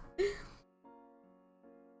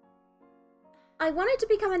 I wanted to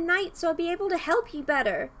become a knight so I'd be able to help you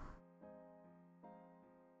better.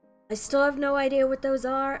 I still have no idea what those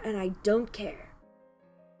are, and I don't care.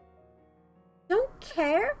 Don't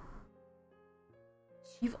care?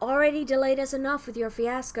 You've already delayed us enough with your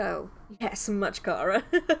fiasco. Yes, much, Kara.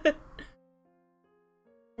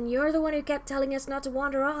 And you're the one who kept telling us not to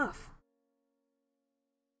wander off.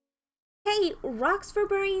 Hey, rocks for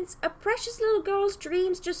brains, a precious little girl's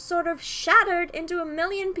dreams just sort of shattered into a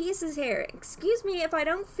million pieces here. Excuse me if I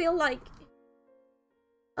don't feel like...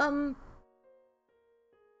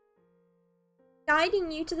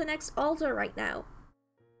 guiding you to the next altar right now.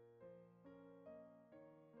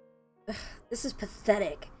 Ugh, this is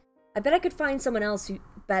pathetic. I bet I could find someone else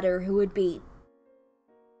better who would be...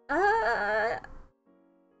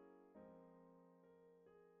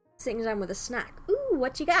 Sitting down with a snack. Ooh,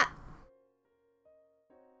 what you got?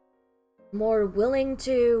 More willing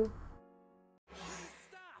to...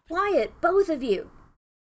 Quiet, both of you!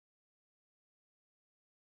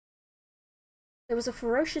 There was a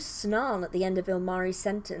ferocious snarl at the end of Ilmari's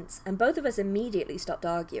sentence, and both of us immediately stopped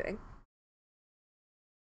arguing.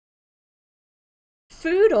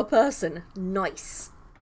 Food or person? Nice.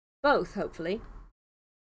 Both, hopefully.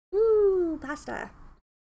 Ooh, pasta.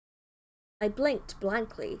 I blinked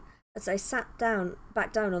blankly as I sat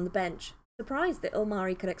back down on the bench, surprised that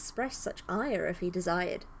Ilmari could express such ire if he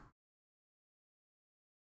desired.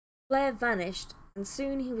 Blair vanished, and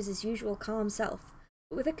soon he was his usual calm self,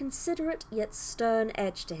 but with a considerate yet stern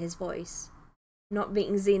edge to his voice. Not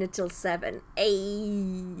meeting Xena till 7.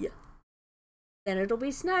 Ayy! Then it'll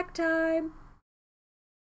be snack time!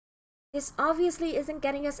 This obviously isn't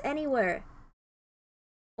getting us anywhere.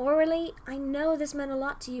 Orally, I know this meant a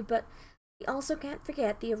lot to you, but we also can't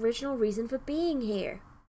forget the original reason for being here.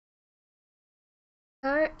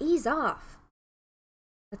 Ease off.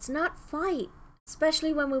 Let's not fight,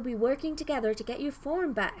 especially when we'll be working together to get your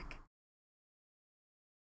form back.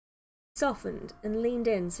 He softened and leaned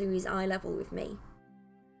in so he's eye level with me.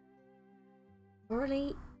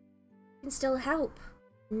 Orally can still help,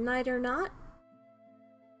 knight or not.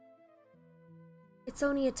 It's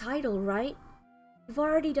only a title, right? You've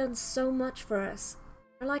already done so much for us.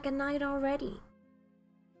 You're like a knight already.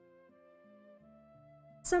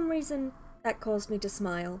 For some reason, that caused me to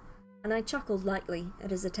smile, and I chuckled lightly at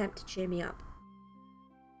his attempt to cheer me up.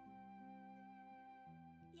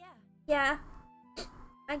 Yeah,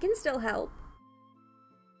 I can still help.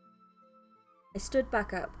 I stood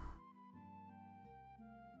back up.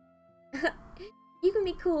 You can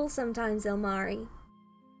be cool sometimes, Ilmari.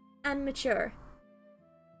 And mature.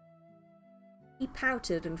 He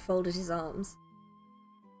pouted and folded his arms.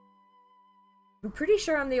 I'm pretty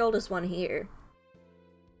sure I'm the oldest one here.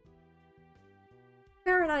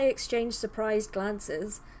 Claire and I exchanged surprised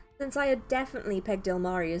glances, since I had definitely pegged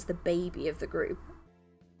Ilmari as the baby of the group.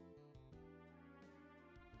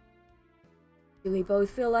 Do we both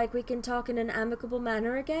feel like we can talk in an amicable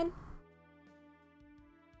manner again?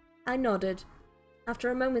 I nodded. After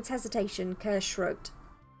a moment's hesitation, Kerr shrugged,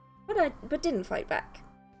 but didn't fight back.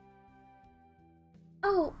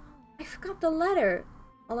 Oh, I forgot the letter,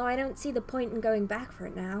 although I don't see the point in going back for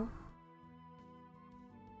it now.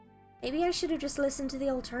 Maybe I should have just listened to the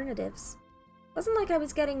alternatives. It wasn't like I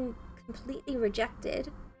was getting completely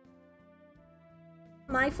rejected.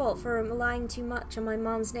 My fault for relying too much on my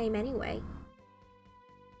mom's name anyway.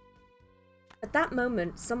 At that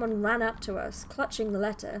moment, someone ran up to us, clutching the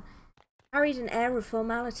letter, carried an air of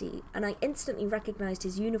formality, and I instantly recognized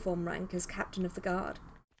his uniform rank as Captain of the Guard.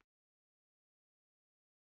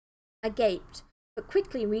 I gaped, but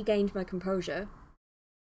quickly regained my composure.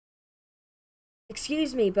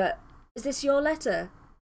 Excuse me, but is this your letter?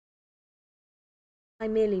 I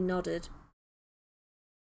merely nodded.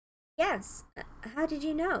 Yes. How did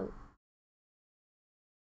you know?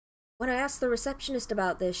 When I asked the receptionist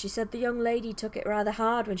about this, she said the young lady took it rather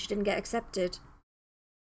hard when she didn't get accepted.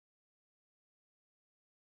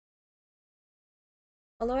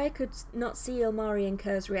 Although I could not see Ilmari and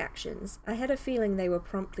Kerr's reactions, I had a feeling they were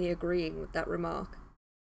promptly agreeing with that remark.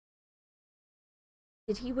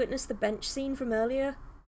 Did he witness the bench scene from earlier?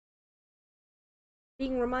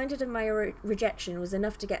 Being reminded of my rejection was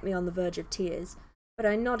enough to get me on the verge of tears, but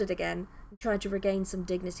I nodded again and tried to regain some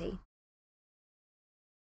dignity.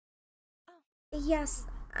 Yes,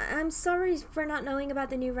 I'm sorry for not knowing about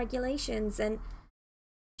the new regulations, and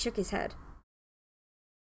he shook his head.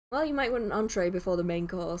 Well, you might want an entree before the main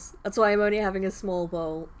course. That's why I'm only having a small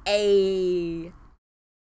bowl. Ayy!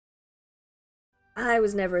 I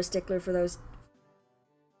was never a stickler for those...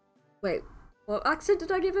 Wait, what accent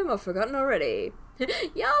did I give him? I've forgotten already.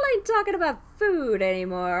 Y'all ain't talking about food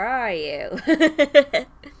anymore, are you? I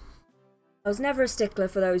was never a stickler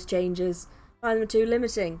for those changes. I find them too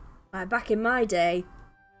limiting. Back in my day...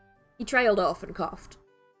 He trailed off and coughed.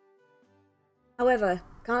 However,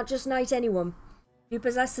 can't just knight anyone. If you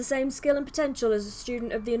possess the same skill and potential as a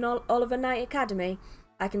student of the Oliver Knight Academy,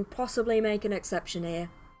 I can possibly make an exception here.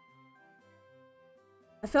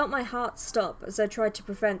 I felt my heart stop as I tried to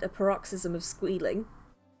prevent a paroxysm of squealing.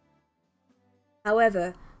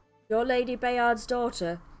 However, you're Lady Bayard's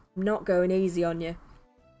daughter. I'm not going easy on you.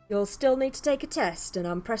 You'll still need to take a test, and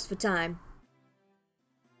I'm pressed for time.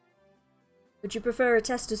 Would you prefer a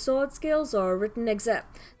test of sword skills or a written exam?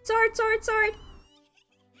 Sword!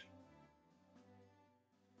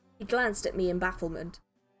 He glanced at me in bafflement,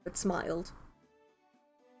 but smiled.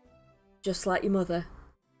 Just like your mother.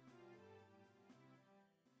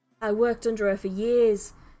 I worked under her for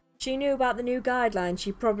years. If she knew about the new guidelines,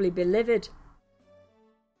 she'd probably be livid.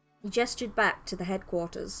 He gestured back to the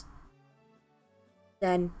headquarters.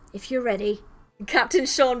 Then, if you're ready... Captain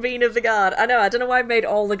Sean Bean of the Guard. I don't know why I made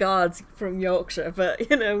all the guards from Yorkshire, but,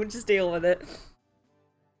 you know, we'll just deal with it.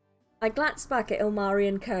 I glanced back at Ilmari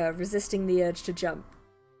and Kerr, resisting the urge to jump.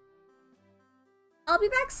 I'll be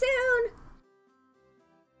back soon!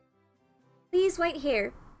 Please wait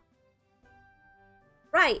here.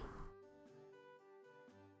 Right.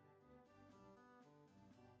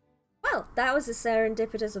 Well, that was a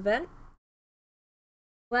serendipitous event.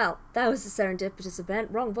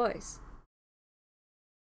 Wrong voice.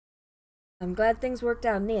 I'm glad things worked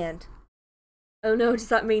out in the end. Oh no, does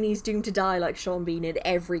that mean he's doomed to die like Sean Bean in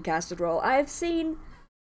every casted role? I've seen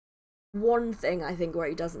one thing, I think, where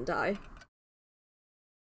he doesn't die.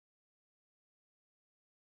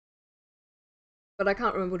 But I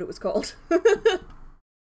can't remember what it was called.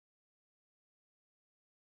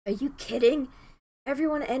 Are you kidding?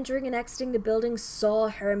 Everyone entering and exiting the building saw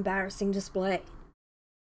her embarrassing display.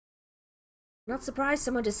 Not surprised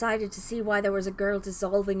someone decided to see why there was a girl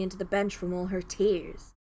dissolving into the bench from all her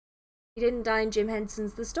tears. He didn't die in Jim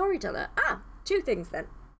Henson's The Storyteller. Ah, two things then.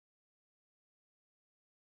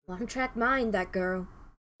 One-track mind, that girl.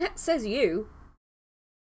 Says you.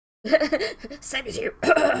 Same as you.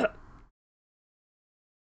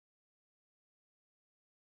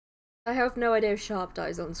 I have no idea if Sharp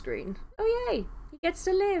dies on screen. Oh yay, he gets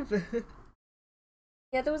to live.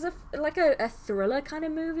 Yeah, there was a thriller kind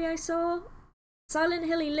of movie I saw. Silent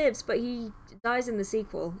Hill, he lives, but he dies in the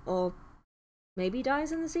sequel. Or maybe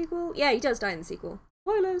dies in the sequel? Yeah, he does die in the sequel.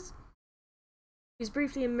 Spoilers! He was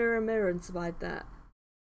briefly in Mirror Mirror and survived that.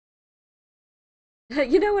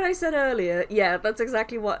 You know what I said earlier? Yeah, that's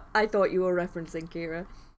exactly what I thought you were referencing, Kira.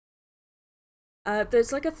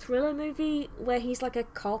 There's like a thriller movie where he's like a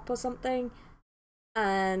cop or something,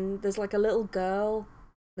 and there's like a little girl.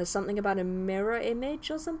 There's something about a mirror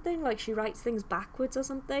image or something, like she writes things backwards or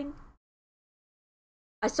something.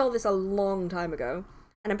 I saw this a long time ago,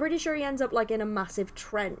 and I'm pretty sure he ends up like in a massive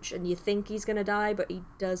trench, and you think he's gonna die, but he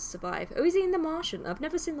does survive. Oh, is he in The Martian? I've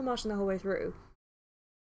never seen The Martian the whole way through.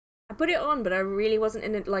 I put it on, but I really wasn't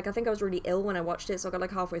in it. Like, I think I was really ill when I watched it, so I got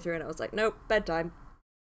like halfway through and I was like, nope, bedtime.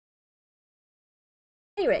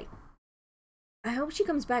 Anyway, I hope she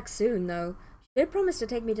comes back soon, though. She did promise to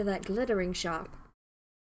take me to that glittering shop.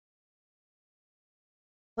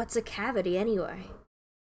 What's a cavity, anyway?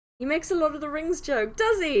 He makes a Lord of the Rings joke,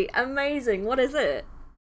 does he? Amazing. What is it?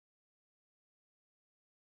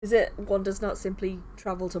 Is it one does not simply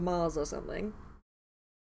travel to Mars or something?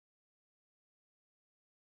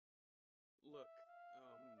 Look,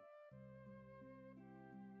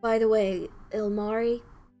 By the way, Ilmari?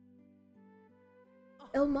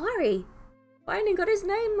 Ilmari! Finally got his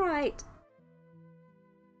name right!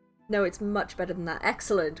 No, it's much better than that.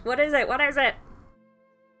 Excellent. What is it? What is it?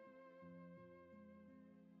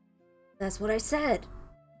 That's what I said.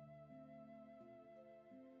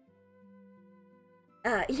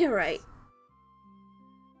 You're right.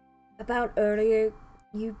 About earlier,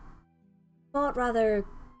 you fought rather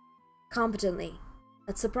competently.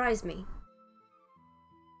 That surprised me.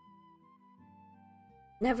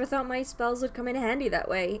 Never thought my spells would come in handy that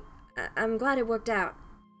way. I'm glad it worked out.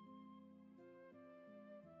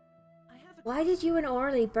 Why did you and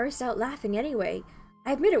Orly burst out laughing anyway?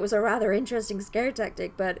 I admit it was a rather interesting scare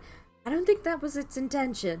tactic, but I don't think that was its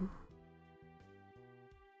intention.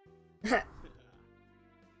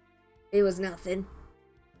 It was nothing.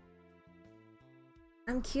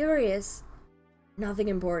 I'm curious. Nothing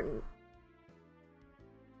important.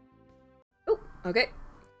 Oh, okay.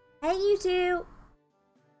 Hey, you two!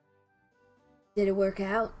 Did it work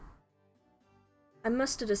out? I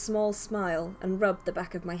mustered a small smile and rubbed the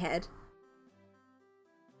back of my head.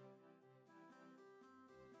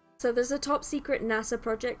 So there's a top secret NASA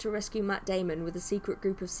project to rescue Matt Damon with a secret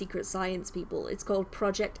group of secret science people. It's called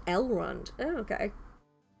Project Elrond. Oh, okay.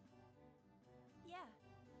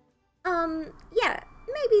 Yeah,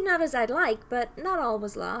 maybe not as I'd like, but not all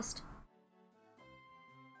was lost.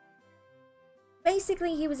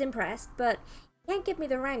 Basically, he was impressed, but he can't give me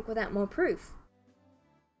the rank without more proof.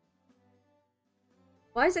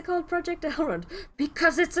 Why is it called Project Elrond?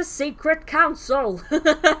 Because it's a secret council!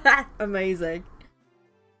 Amazing.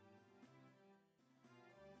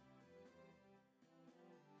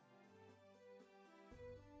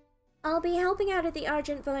 I'll be helping out at the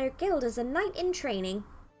Argent Valer Guild as a knight in training.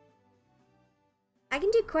 I can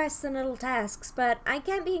do quests and little tasks, but I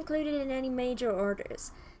can't be included in any major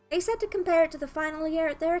orders. They said to compare it to the final year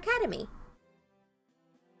at their academy.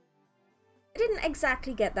 I didn't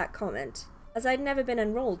exactly get that comment, as I'd never been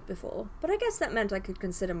enrolled before, but I guess that meant I could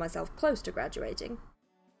consider myself close to graduating.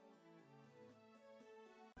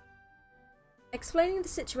 Explaining the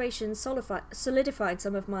situation solidified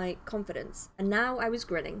some of my confidence, and now I was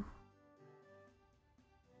grinning.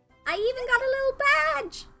 I even got a little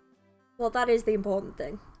badge! Well, that is the important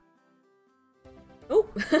thing. Oh!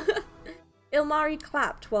 Ilmari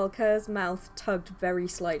clapped while Kerr's mouth tugged very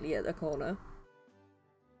slightly at the corner.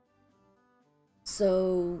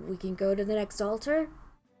 So, we can go to the next altar?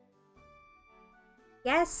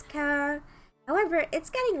 Yes, Kerr. However,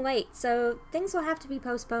 it's getting late, so things will have to be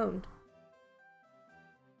postponed.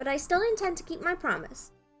 But I still intend to keep my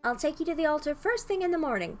promise. I'll take you to the altar first thing in the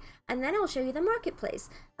morning, and then I'll show you the marketplace.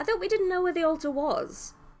 I thought we didn't know where the altar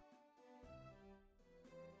was.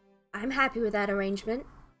 I'm happy with that arrangement.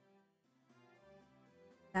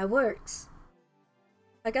 That works.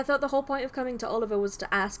 Like, I thought the whole point of coming to Oliver was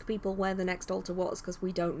to ask people where the next altar was, because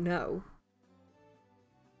we don't know.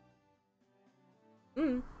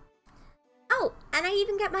 Oh, and I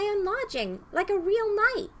even get my own lodging, like a real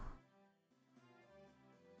knight.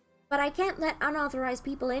 But I can't let unauthorized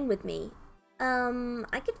people in with me.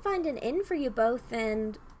 I could find an inn for you both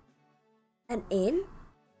and... An inn?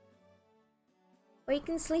 Where you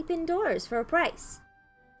can sleep indoors for a price.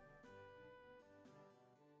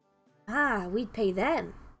 Ah, we'd pay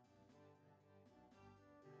them.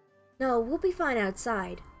 No, we'll be fine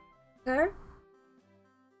outside. Her?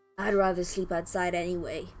 I'd rather sleep outside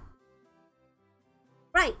anyway.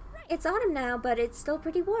 Right, it's autumn now, but it's still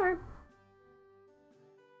pretty warm.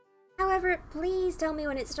 However, please tell me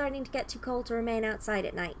when it's starting to get too cold to remain outside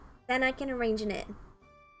at night. Then I can arrange an inn.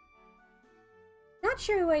 Not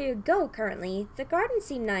sure where you'd go currently. The gardens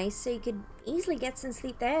seem nice, so you could easily get some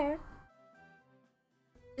sleep there.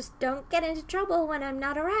 Just don't get into trouble when I'm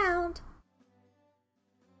not around.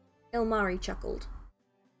 Ilmari chuckled.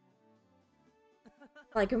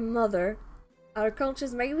 Like her mother. Our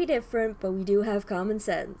cultures may be different, but we do have common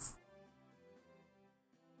sense.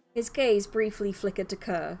 His gaze briefly flickered to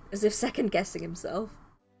Kerr, as if second-guessing himself.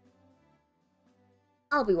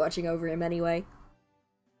 I'll be watching over him anyway.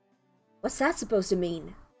 What's that supposed to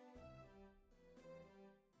mean?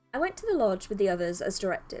 I went to the lodge with the others as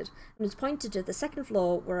directed, and was pointed to the second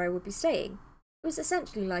floor where I would be staying. It was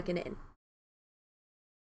essentially like an inn.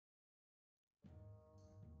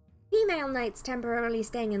 Female knights temporarily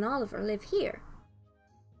staying in Oliver live here.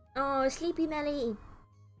 Oh, sleepy Melly.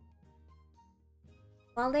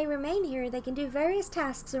 While they remain here, they can do various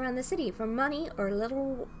tasks around the city for money or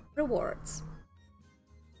little rewards.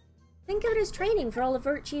 Think of it as training for all the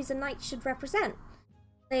virtues a knight should represent.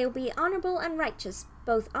 They will be honorable and righteous,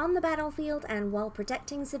 both on the battlefield and while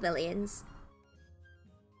protecting civilians.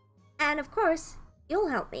 And of course, you'll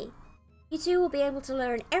help me. You two will be able to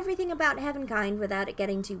learn everything about Heavenkind without it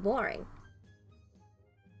getting too boring.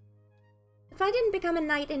 If I didn't become a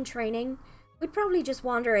knight in training, we'd probably just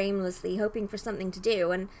wander aimlessly hoping for something to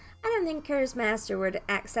do, and I don't think Kerr's master would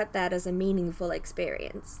accept that as a meaningful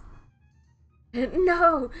experience.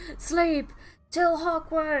 No! Sleep! Till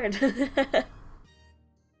Hawkward!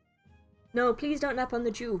 No, please don't nap on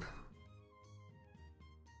the tube.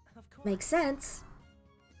 Of course. Makes sense.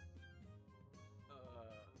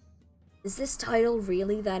 Is this title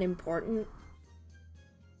really that important?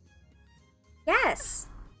 Yes!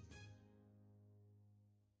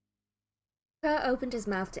 Kerr opened his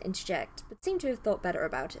mouth to interject, but seemed to have thought better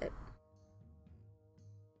about it.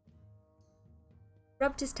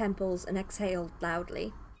 Rubbed his temples and exhaled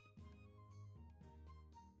loudly.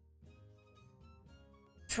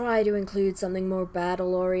 Try to include something more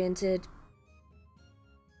battle-oriented.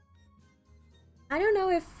 I don't know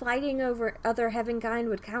if fighting over other Heavenkind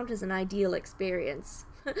would count as an ideal experience.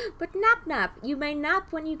 But nap, you may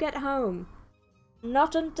nap when you get home.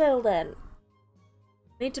 Not until then.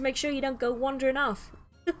 Need to make sure you don't go wandering off.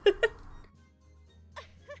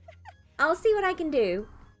 I'll see what I can do.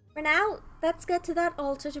 For now, let's get to that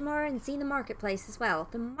altar tomorrow and see the marketplace as well.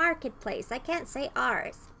 The marketplace, I can't say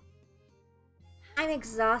ours. I'm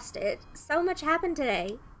exhausted. So much happened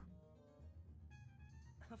today.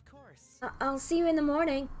 Of course. I'll see you in the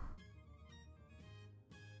morning.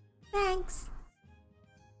 Thanks.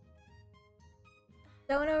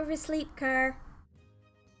 Don't oversleep, Kerr.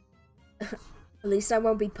 At least I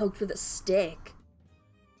won't be poked with a stick.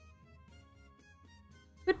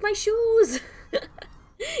 But my shoes!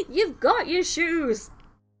 You've got your shoes!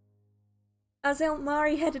 As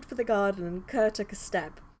Ilmari headed for the garden, Kerr took a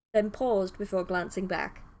step, then paused before glancing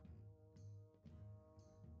back.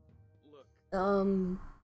 Look.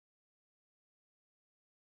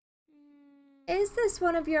 Is this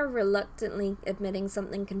one of your reluctantly admitting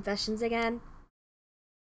something confessions again?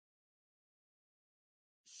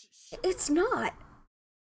 It's not.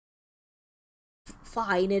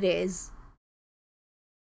 Fine, it is.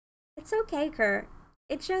 It's okay, Kerr.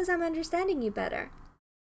 It shows I'm understanding you better.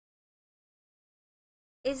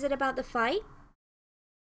 Is it about the fight?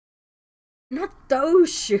 Not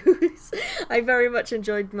those shoes! I very much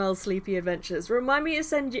enjoyed Mel's Sleepy Adventures. Remind me to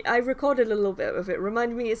send you... I recorded a little bit of it.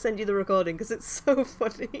 Remind me to send you the recording, because it's so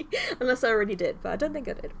funny. Unless I already did, but I don't think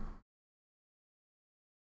I did.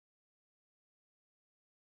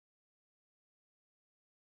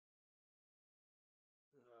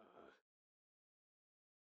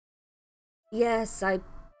 Yes, I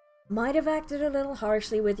might have acted a little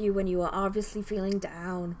harshly with you when you were obviously feeling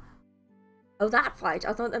down. Oh, that fight?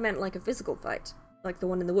 I thought that meant like a physical fight. Like the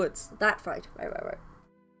one in the woods. That fight. Right.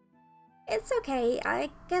 It's okay.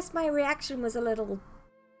 I guess my reaction was a little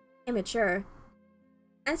immature.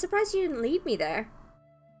 I'm surprised you didn't leave me there.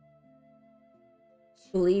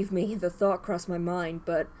 Believe me, the thought crossed my mind,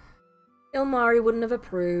 but Ilmari wouldn't have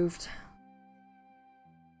approved.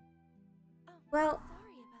 Well,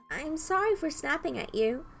 I'm sorry for snapping at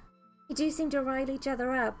you. You do seem to rile each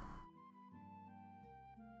other up.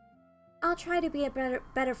 I'll try to be a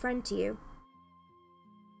better friend to you.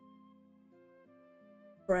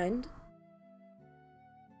 Friend?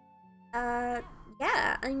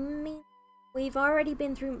 Yeah, I mean, we've already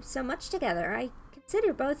been through so much together. I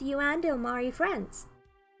consider both you and Ilmari friends.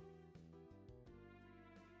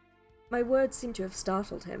 My words seemed to have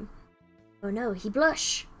startled him. Oh no, he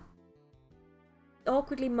blushed.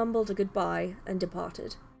 Awkwardly mumbled a goodbye and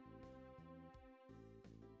departed.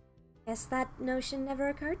 Guess that notion never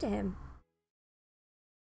occurred to him.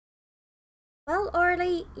 Well,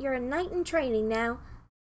 Orly, you're a knight in training now.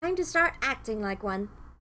 Time to start acting like one.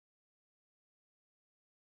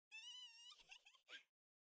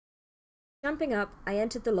 Jumping up, I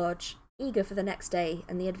entered the lodge, eager for the next day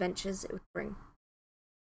and the adventures it would bring.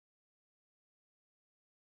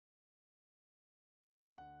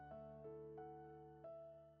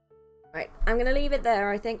 Right, I'm gonna leave it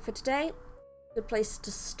there, I think, for today. Good place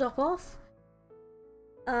to stop off.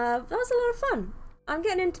 That was a lot of fun. I'm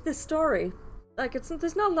getting into this story. Like,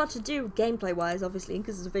 there's not a lot to do gameplay-wise, obviously,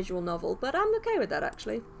 because it's a visual novel, but I'm okay with that,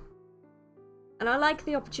 actually. And I like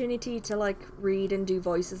the opportunity to, like, read and do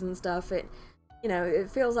voices and stuff. It, you know, it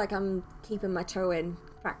feels like I'm keeping my toe in,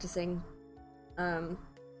 practicing,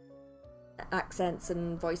 accents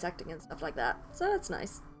and voice acting and stuff like that. So that's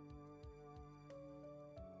nice.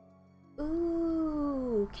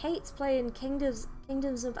 Ooh, Kate's playing Kingdoms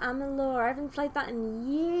of Amalur. I haven't played that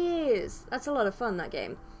in years. That's a lot of fun, that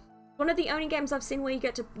game. One of the only games I've seen where you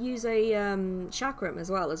get to use a chakram as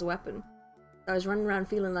well as a weapon. I was running around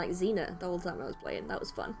feeling like Xena the whole time I was playing. That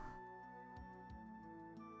was fun.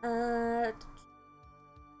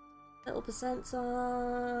 Little percent's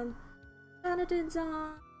on. Vanadin's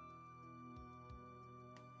on.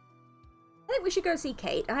 I think we should go see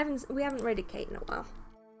Kate. We haven't raided Kate in a while.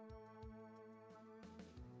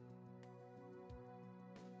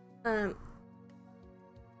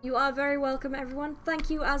 You are very welcome, everyone. Thank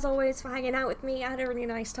you, as always, for hanging out with me. I had a really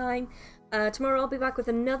nice time. Tomorrow I'll be back with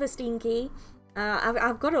another Steam key.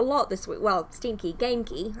 I've got a lot this week. Well, Steam key, game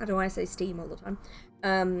key. I don't want to say Steam all the time.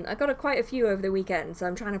 I got quite a few over the weekend, so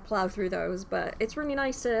I'm trying to plow through those. But it's really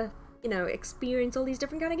nice to, you know, experience all these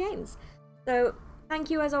different kind of games. So thank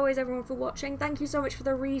you, as always, everyone, for watching. Thank you so much for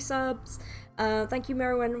the resubs. Thank you,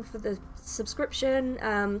 Merwin, for the subscription.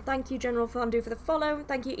 Thank you, General Fondu, for the follow.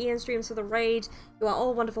 Thank you, Ian Streams, for the raid. You are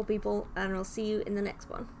all wonderful people, and I'll see you in the next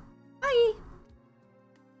one. Bye!